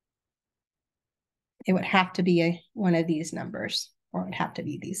have to be one of these numbers, or it would have to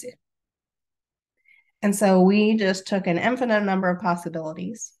be these. And so we just took an infinite number of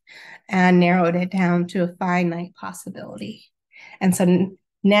possibilities and narrowed it down to a finite possibility. And so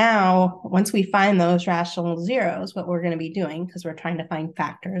now, once we find those rational zeros, what we're going to be doing, because we're trying to find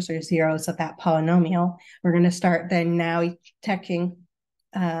factors or zeros of that polynomial, we're going to start then now checking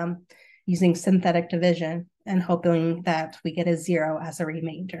using synthetic division and hoping that we get a 0 as a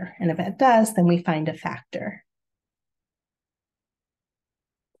remainder. And if it does, then we find a factor.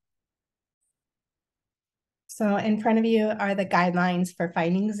 So in front of you are the guidelines for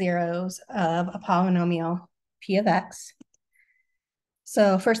finding zeros of a polynomial p of x.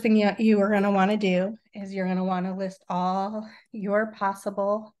 So first thing you are going to want to do is you're going to want to list all your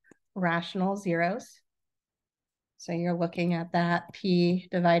possible rational zeros. So you're looking at that p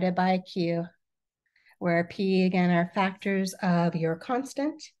divided by q, where p, again, are factors of your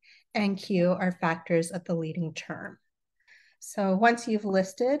constant, and q are factors of the leading term. So once you've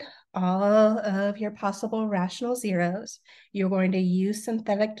listed all of your possible rational zeros, you're going to use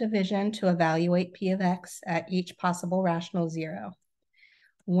synthetic division to evaluate p of x at each possible rational zero.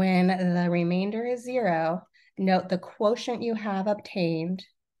 When the remainder is 0, note the quotient you have obtained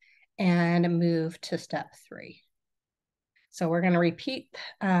and move to step 3. So we're going to repeat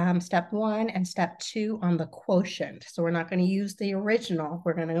step 1 and step 2 on the quotient. So we're not going to use the original.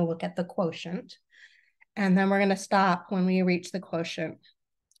 We're going to look at the quotient. And then we're going to stop when we reach the quotient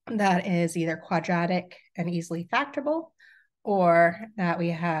that is either quadratic and easily factorable, or that we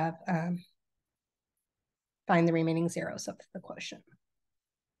have find the remaining zeros of the quotient.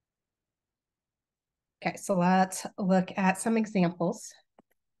 Okay, so let's look at some examples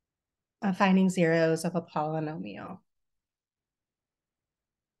of finding zeros of a polynomial.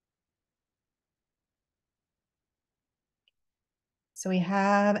 So we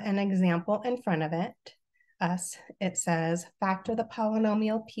have an example in front of us. It says factor the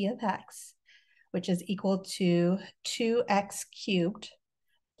polynomial p of x, which is equal to 2x cubed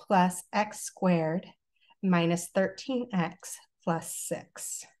plus x squared minus 13x plus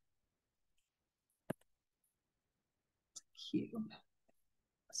 6. Cube.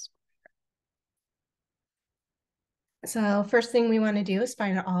 So first thing we want to do is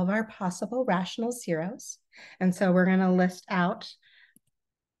find all of our possible rational zeros. And so we're going to list out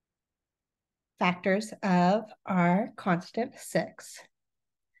factors of our constant 6.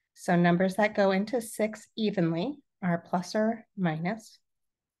 So numbers that go into 6 evenly are plus or minus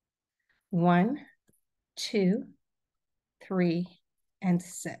 1, 2, 3, and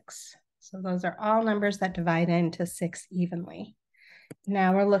 6. So those are all numbers that divide into 6 evenly.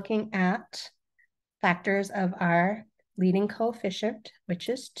 Now we're looking at factors of our leading coefficient, which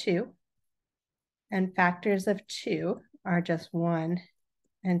is 2. And factors of 2 are just 1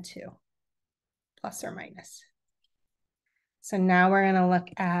 and 2, plus or minus. So now we're going to look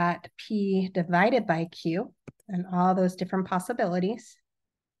at p divided by q and all those different possibilities.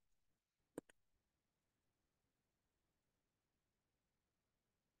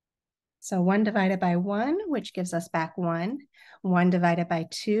 So 1 divided by 1, which gives us back 1. 1 divided by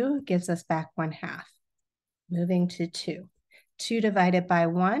 2 gives us back 1/2. Moving to 2. 2 divided by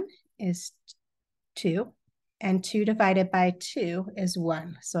 1 is 2. And 2 divided by 2 is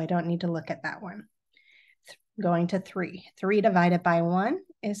 1. So I don't need to look at that one. Going to 3. 3 divided by 1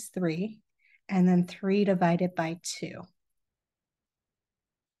 is 3. And then 3 divided by 2.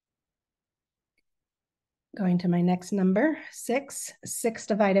 Going to my next number, 6. 6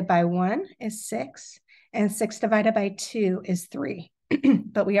 divided by 1 is 6. And 6 divided by 2 is 3.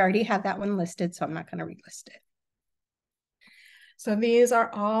 But we already have that one listed, so I'm not going to relist it. So these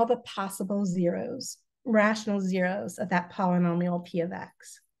are all the possible zeros, rational zeros of that polynomial p of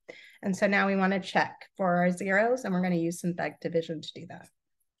x. And so now we want to check for our zeros, and we're going to use synthetic division to do that.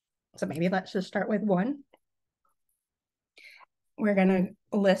 So maybe let's just start with 1. We're going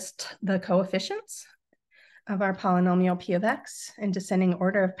to list the coefficients of our polynomial p of x in descending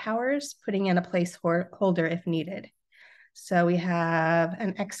order of powers, putting in a placeholder if needed. So we have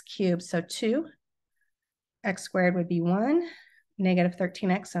an x cubed, so 2. X squared would be 1. Negative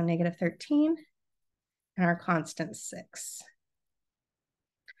 13x, so negative 13. And our constant 6.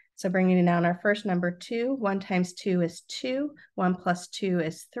 So bringing down our first number 2, 1 times 2 is 2, 1 plus 2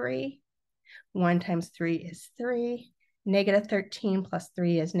 is 3, 1 times 3 is 3, negative 13 plus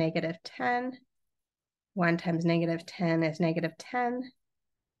 3 is negative 10, 1 times negative 10 is negative 10,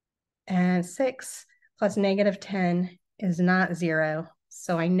 and 6 plus negative 10 is not 0,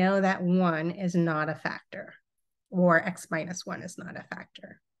 so I know that 1 is not a factor, or x minus 1 is not a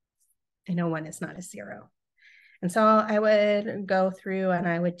factor. I know 1 is not a 0. And so I would go through and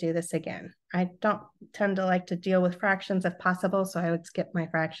I would do this again. I don't tend to like to deal with fractions if possible, so I would skip my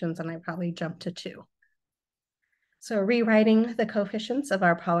fractions and I'd probably jump to 2. So rewriting the coefficients of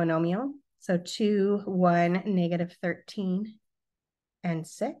our polynomial. So 2, 1, negative 13, and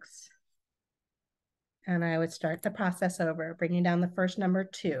 6. And I would start the process over, bringing down the first number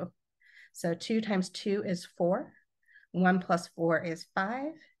 2. So 2 times 2 is 4. 1 plus 4 is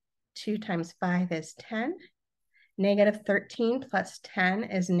 5. 2 times 5 is 10. Negative 13 plus 10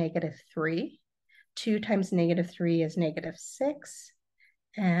 is negative 3. 2 times negative 3 is negative 6.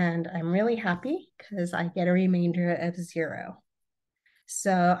 And I'm really happy because I get a remainder of 0.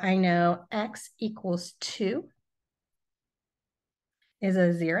 So I know x equals 2 is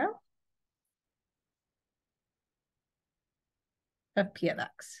a 0 of p of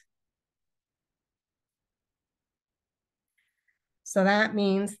x. So that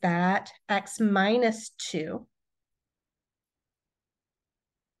means that x minus 2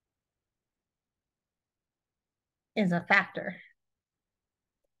 is a factor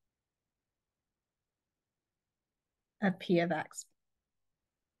of p of x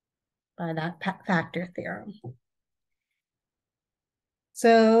by that factor theorem.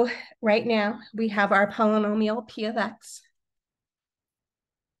 So right now we have our polynomial p of x.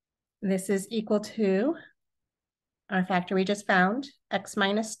 This is equal to our factor we just found, x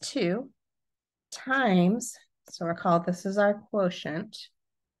minus 2 times, so recall this is our quotient.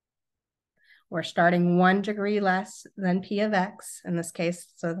 We're starting 1 degree less than p of x in this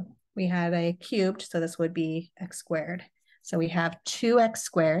case. So we had a cubed, so this would be x squared. So we have 2x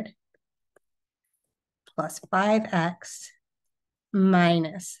squared plus 5x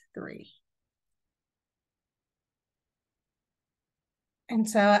minus 3. And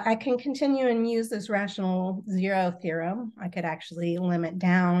so I can continue and use this rational zero theorem. I could actually limit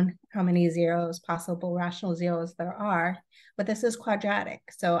down how many zeros, possible rational zeros there are, but this is quadratic.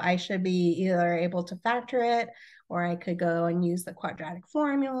 So I should be either able to factor it, or I could go and use the quadratic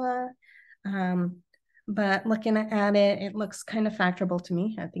formula. But looking at it, it looks kind of factorable to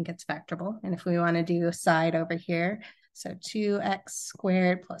me. I think it's factorable. And if we want to do a side over here, so 2x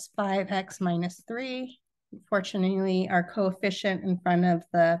squared plus 5x minus 3. Fortunately, our coefficient in front of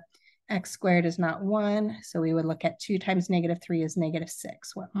the x squared is not 1, so we would look at 2 times negative 3 is negative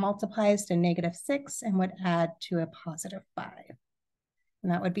 6. What multiplies to negative 6 and would add to a positive 5.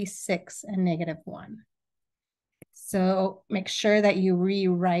 And that would be 6 and negative 1. So make sure that you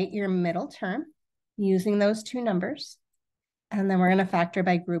rewrite your middle term using those two numbers. And then we're going to factor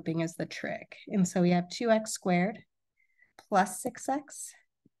by grouping is the trick. And so we have 2x squared plus 6x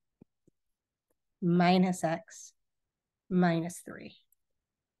minus x minus 3.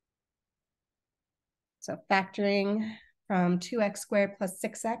 So factoring from 2x squared plus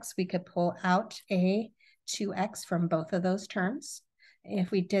 6x, we could pull out a 2x from both of those terms. If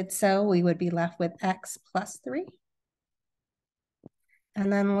we did so, we would be left with x plus 3.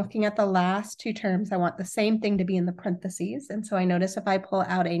 And then looking at the last two terms, I want the same thing to be in the parentheses. And so I notice if I pull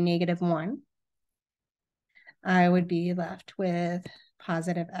out a negative 1, I would be left with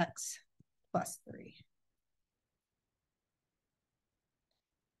positive x plus 3.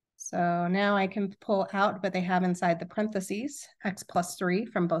 So now I can pull out what they have inside the parentheses, x plus 3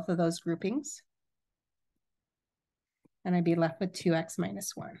 from both of those groupings. And I'd be left with 2x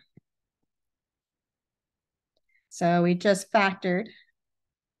minus 1. So we just factored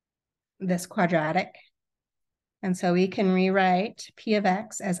this quadratic. And so we can rewrite p of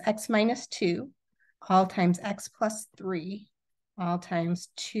x as x minus 2, all times x plus 3, all times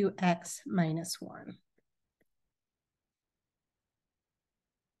 2x minus 1.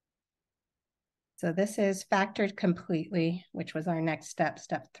 So this is factored completely, which was our next step,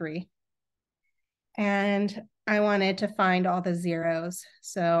 step 3. And I wanted to find all the zeros.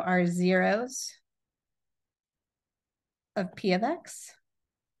 So our zeros of P of X.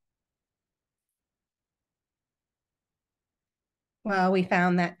 Well, we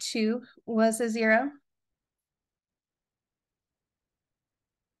found that 2 was a 0.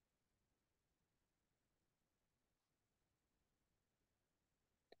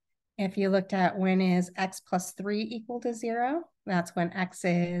 If you looked at when is x plus 3 equal to 0, that's when x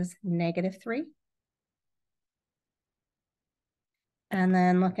is -3. And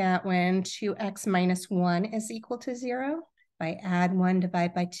then look at when 2x minus 1 is equal to 0. If I add 1,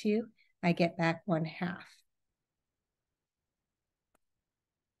 divide by 2, I get back 1/2.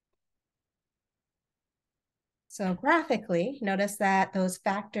 So graphically, notice that those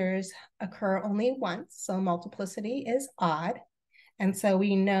factors occur only once, so multiplicity is odd. And so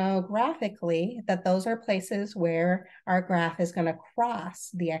we know graphically that those are places where our graph is going to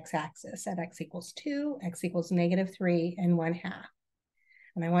cross the x-axis at x equals 2, x equals -3, and 1/2.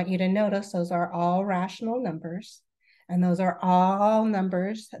 And I want you to notice those are all rational numbers. And those are all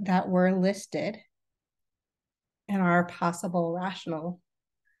numbers that were listed in our possible rational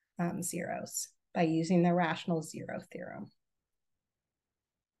zeros by using the Rational Zero Theorem.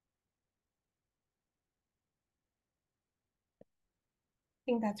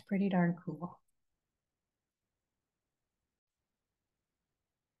 I think that's pretty darn cool.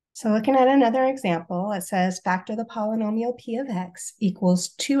 So looking at another example, it says factor the polynomial P of X equals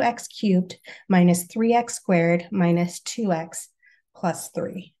 2x cubed minus 3x squared minus 2x plus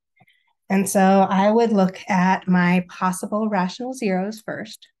 3. And so I would look at my possible rational zeros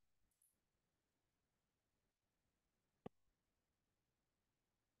first.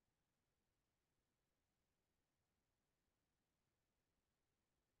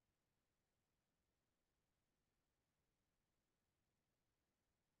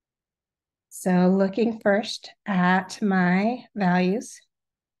 So looking first at my values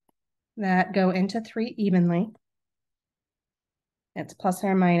that go into 3 evenly, it's plus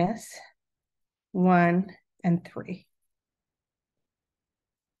or minus 1 and 3.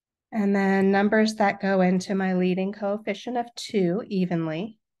 And then numbers that go into my leading coefficient of 2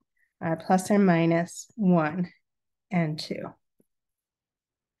 evenly are plus or minus 1 and 2.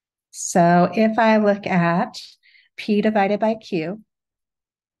 So if I look at P divided by Q,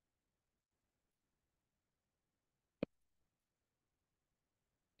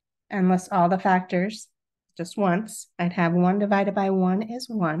 and list all the factors just once, I'd have 1 divided by 1 is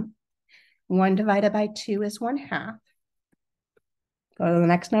 1. 1 divided by 2 is 1/2. Go to the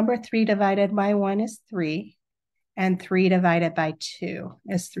next number, 3 divided by 1 is 3. And 3 divided by 2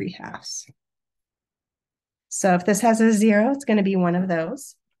 is 3/2. So if this has a 0, it's going to be one of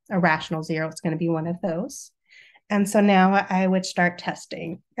those. A rational 0, it's going to be one of those. And so now I would start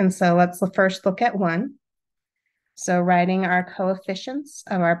testing. And so let's first look at 1. So writing our coefficients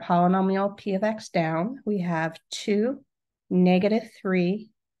of our polynomial P of X down, we have 2, -3,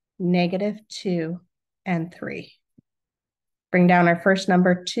 -2, and 3. Bring down our first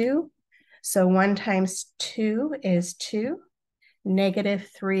number, 2. So 1 times 2 is 2.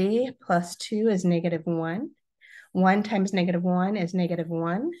 -3 plus 2 is -1. 1 times -1 is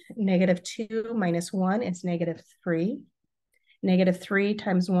 -1. -2 minus 1 is -3. -3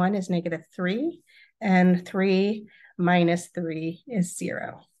 times 1 is -3. And 3 minus 3 is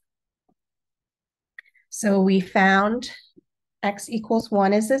 0. So we found x equals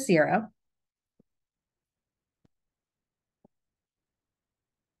 1 is a 0.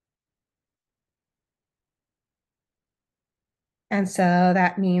 And so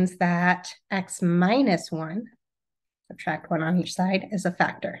that means that x minus 1, subtract 1 on each side, is a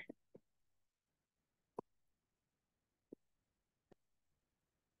factor.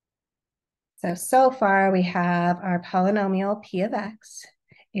 So far we have our polynomial P of X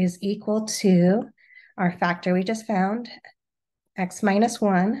is equal to our factor we just found, x minus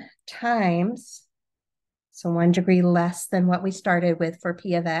 1 times, so 1 degree less than what we started with for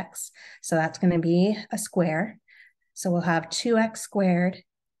P of X. So that's going to be a square. So we'll have 2x squared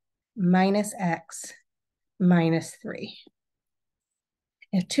minus x minus 3.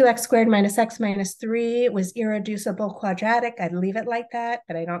 If 2x squared minus x minus 3 was irreducible quadratic, I'd leave it like that,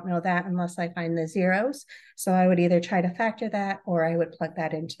 but I don't know that unless I find the zeros. So I would either try to factor that or I would plug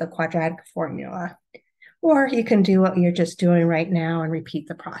that into the quadratic formula. Or you can do what you're just doing right now and repeat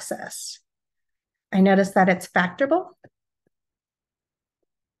the process. I notice that it's factorable.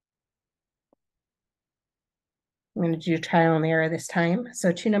 I'm going to do trial and error this time.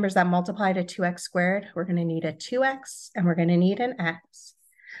 So 2 numbers that multiply to 2x squared, we're going to need a 2x and we're going to need an x.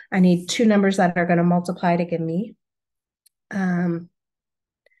 I need two numbers that are going to multiply to give me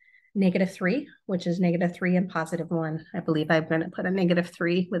 -3, which is -3 and +1. I believe I'm going to put a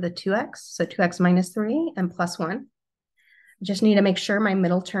 -3 with a 2x, so 2x minus 3 and +1. Just need to make sure my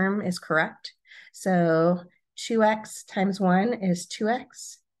middle term is correct. So 2x times 1 is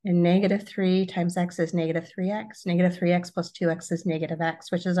 2x, and -3 times x is -3x. -3x plus 2x is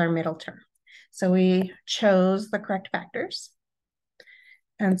 -x, which is our middle term. So we chose the correct factors.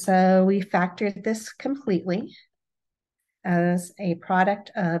 And so we factored this completely as a product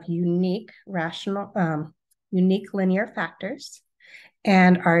of unique linear factors.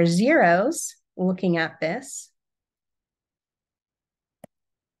 And our zeros, looking at this,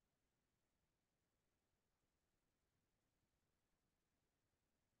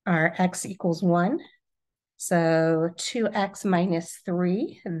 are x equals 1. So 2x minus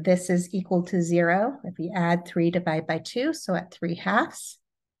 3, this is equal to 0. If we add 3, divide by 2, so at 3/2.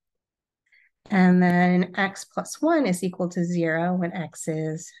 And then x plus 1 is equal to 0 when x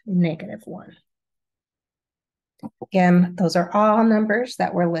is -1. Again, those are all numbers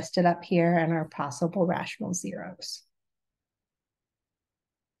that were listed up here and are possible rational zeros.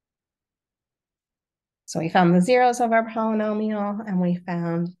 So we found the zeros of our polynomial, and we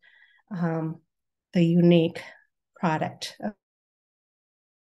found the unique product of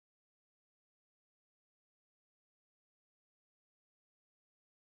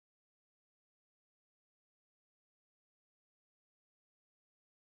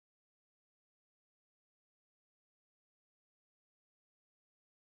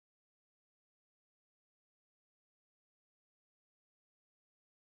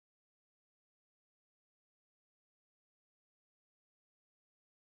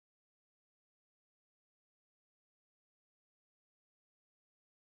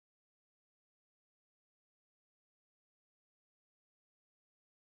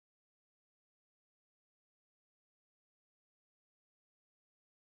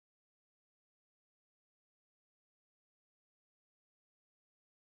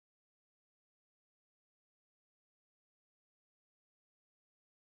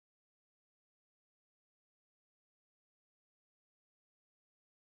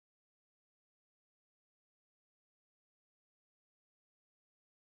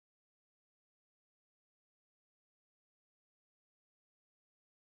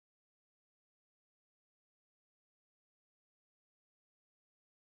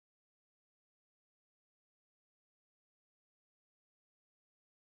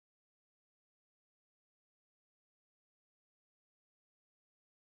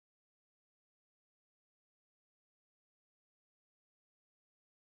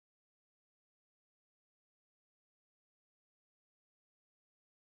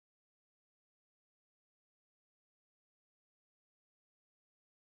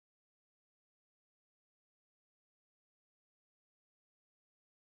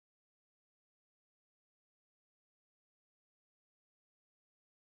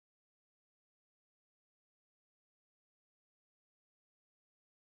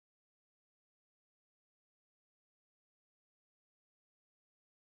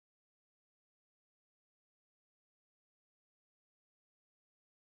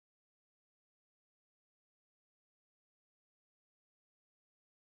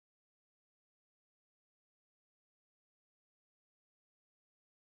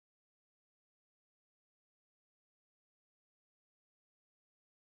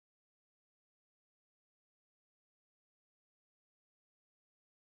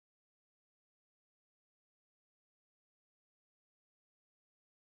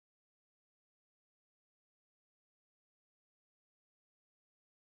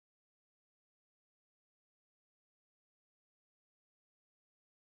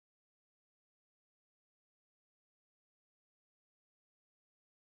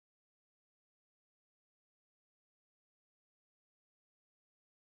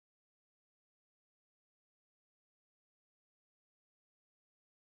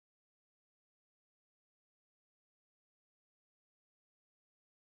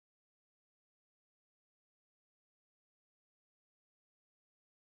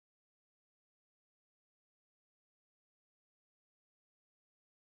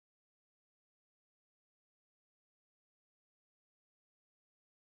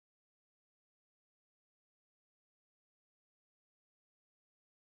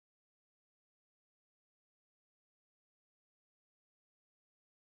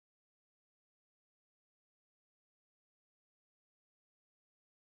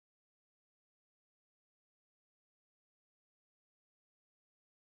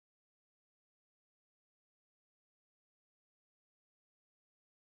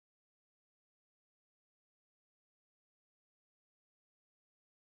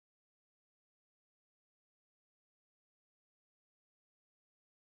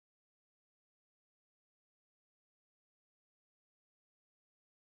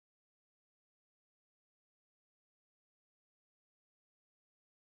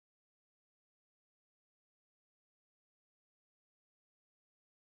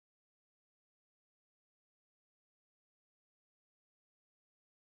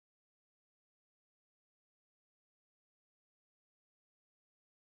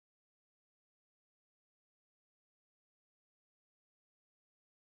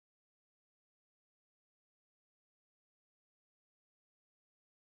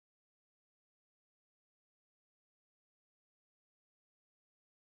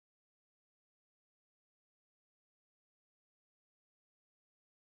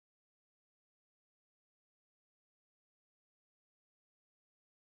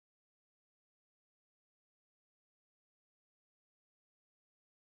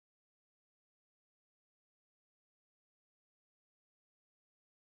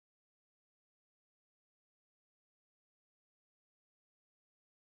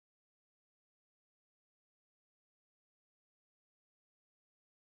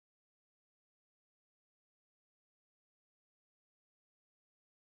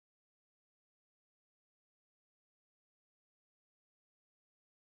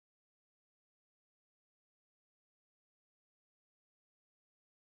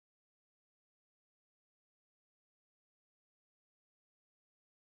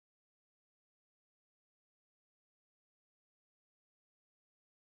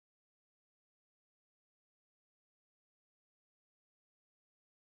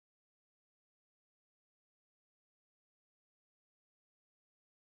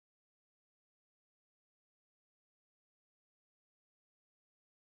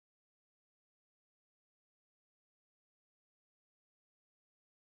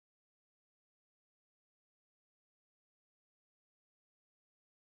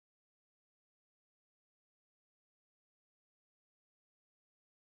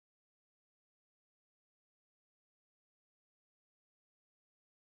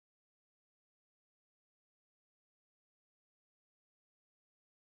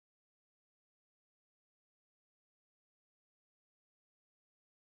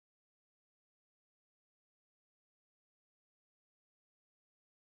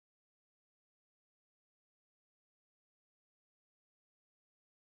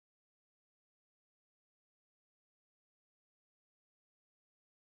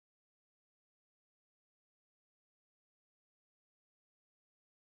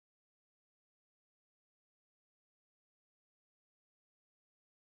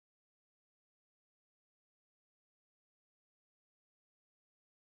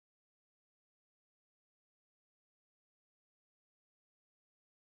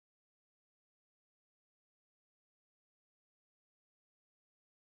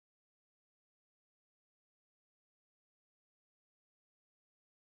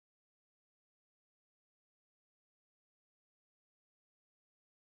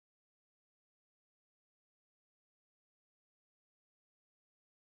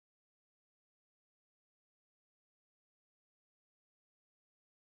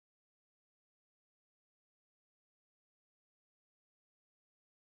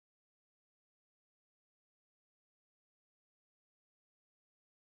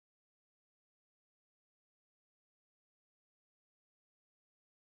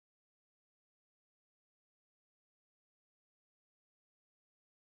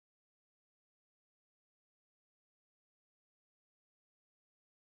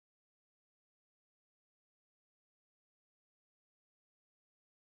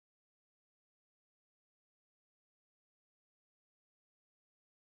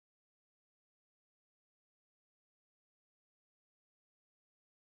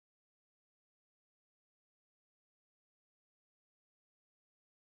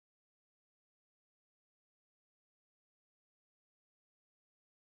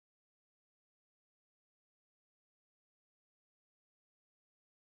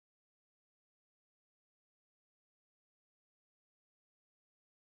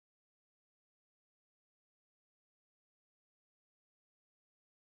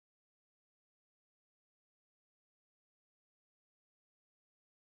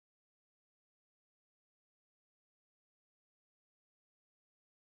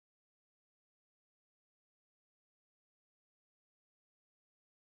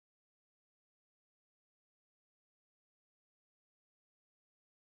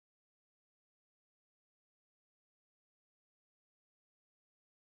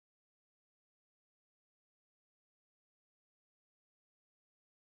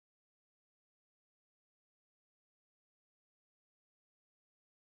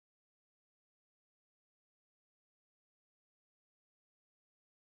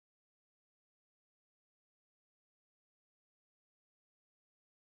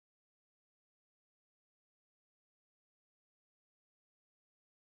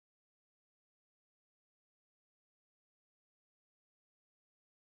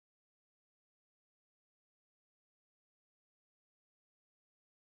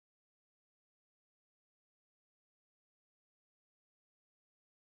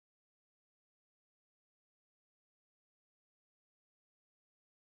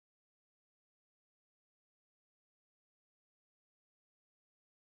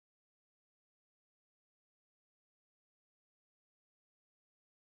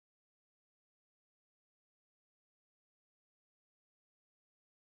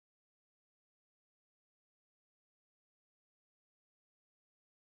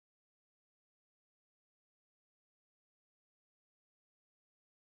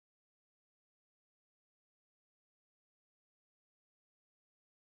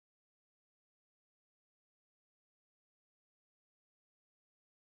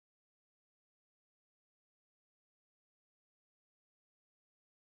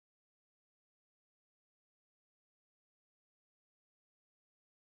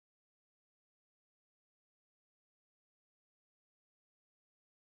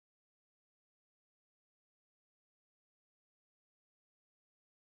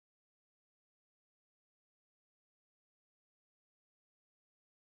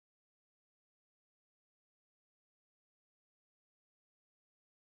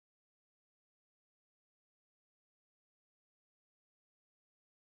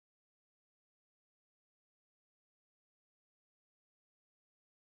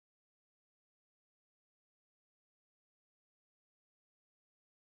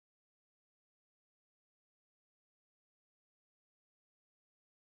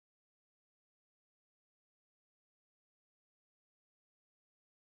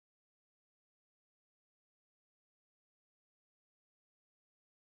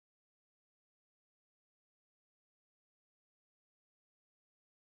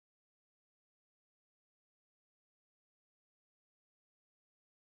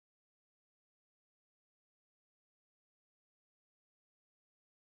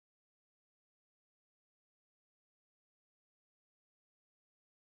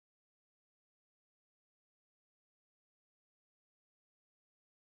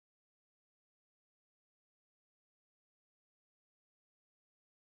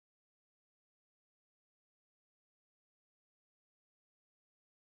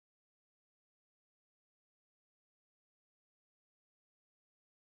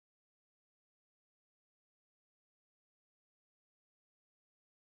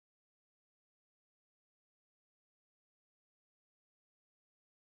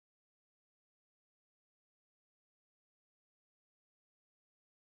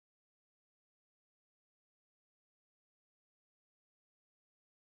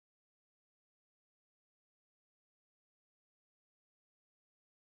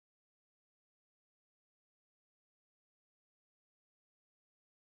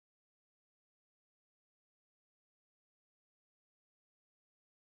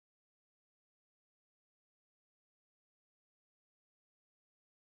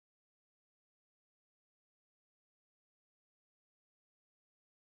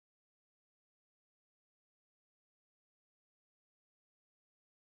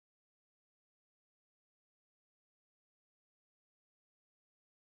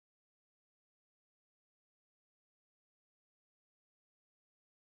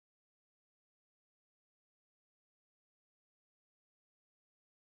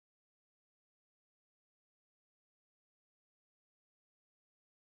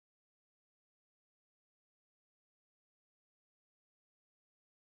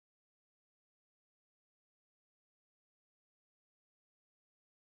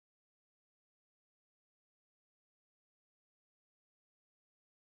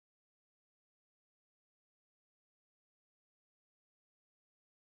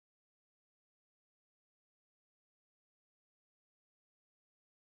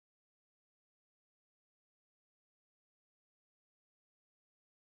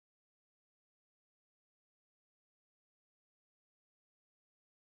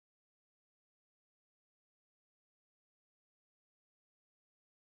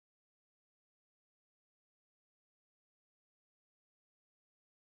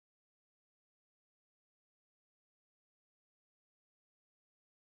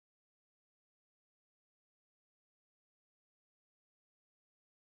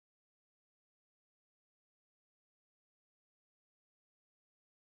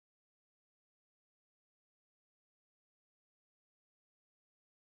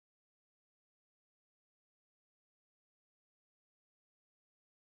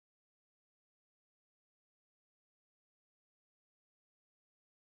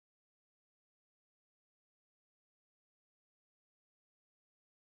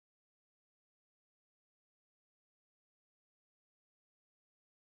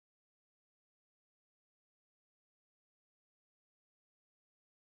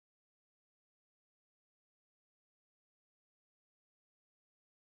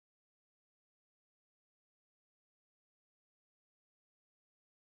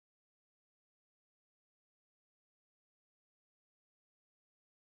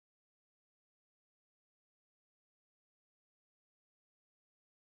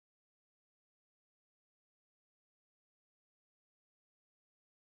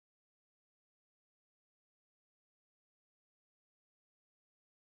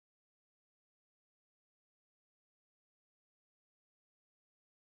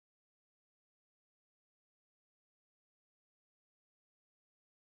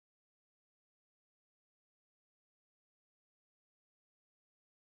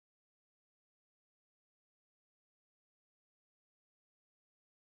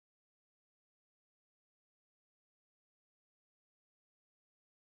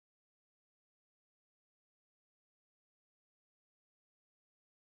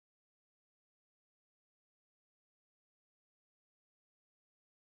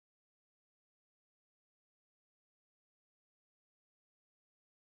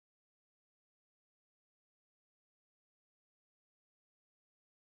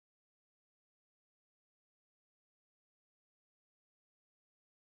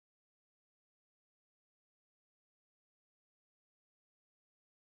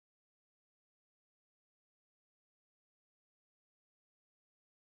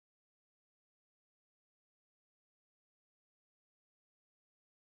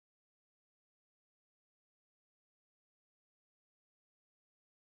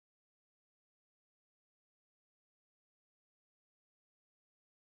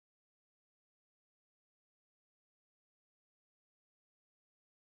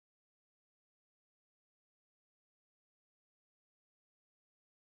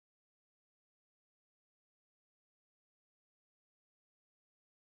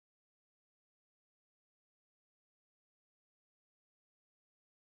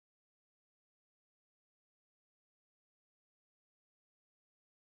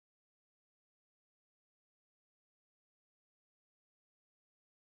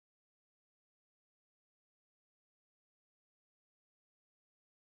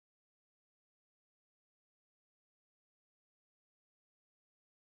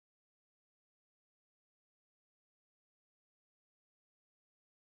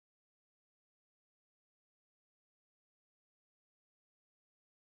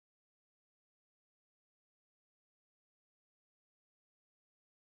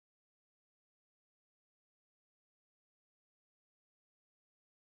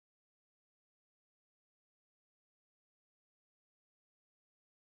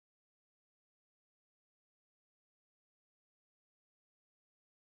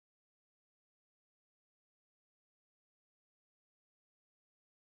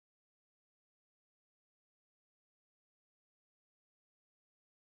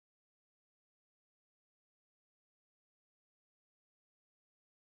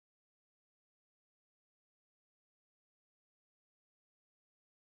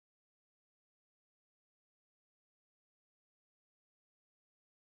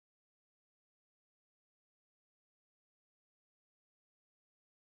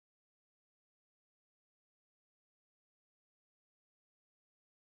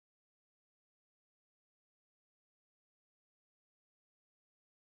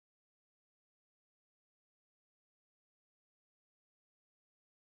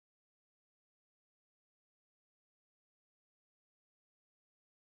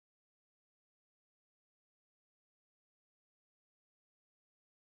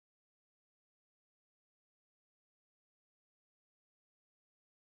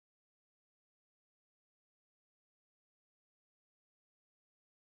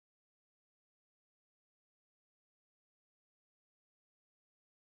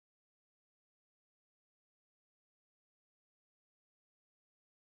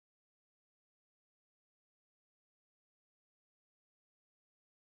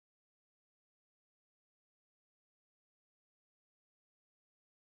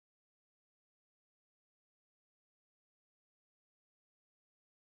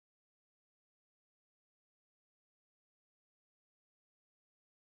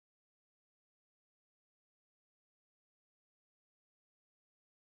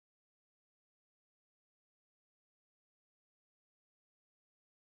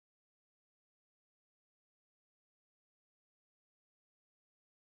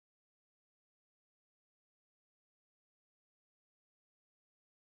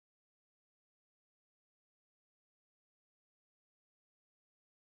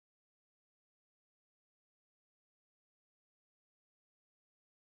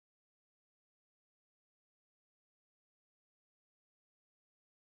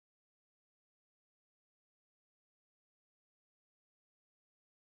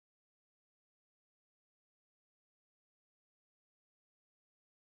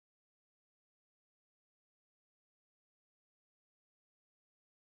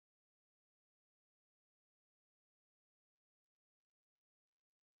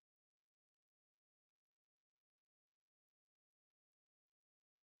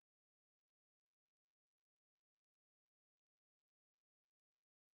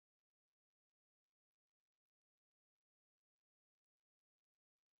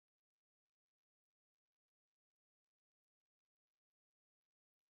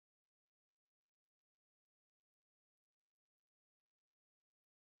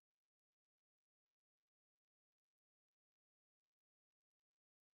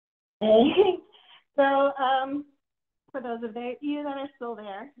So, for those of you that are still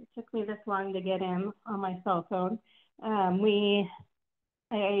there, it took me this long to get in on my cell phone. The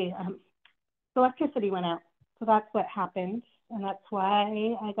electricity went out, so that's what happened, and that's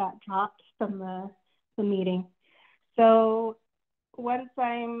why I got dropped from the meeting. So once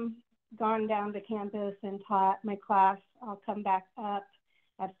I'm gone down to campus and taught my class, I'll come back up.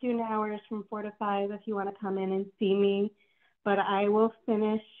 I have student hours from 4 to 5 if you want to come in and see me. But I will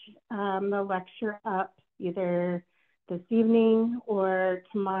finish the lecture up either this evening or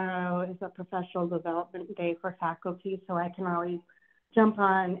tomorrow is a professional development day for faculty, so I can always jump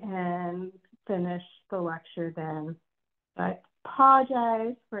on and finish the lecture then. But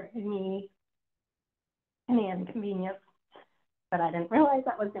apologize for any inconvenience, but I didn't realize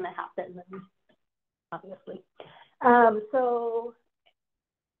that was going to happen, obviously. So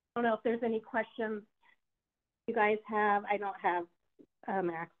I don't know if there's any questions you guys have. I don't have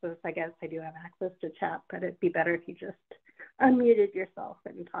access. I guess I do have access to chat, but it'd be better if you just unmuted yourself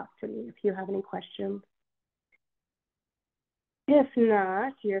and talked to me if you have any questions. If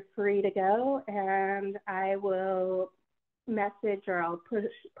not, you're free to go, and I will message or I'll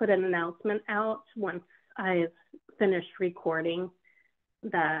put an announcement out once I've finished recording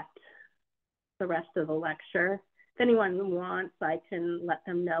the rest of the lecture. If anyone wants, I can let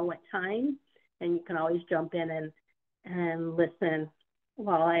them know what time, and you can always jump in and listen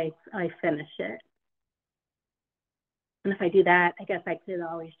while I finish it. And if I do that, I guess I could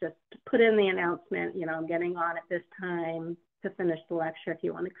always just put in the announcement, you know, I'm getting on at this time to finish the lecture. If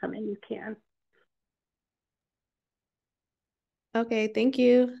you want to come in, you can. Okay, thank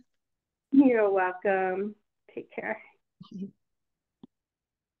you. You're welcome. Take care.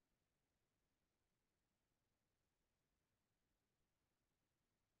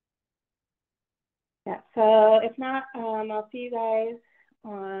 Yeah, so if not, I'll see you guys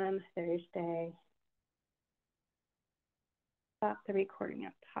on Thursday. Stop the recording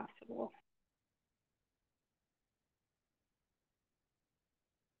if possible.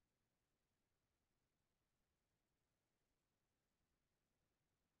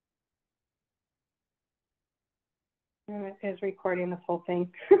 And it is recording this whole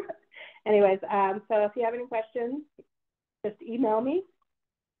thing. Anyways, so if you have any questions, just email me.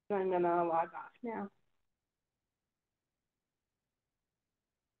 I'm going to log off now.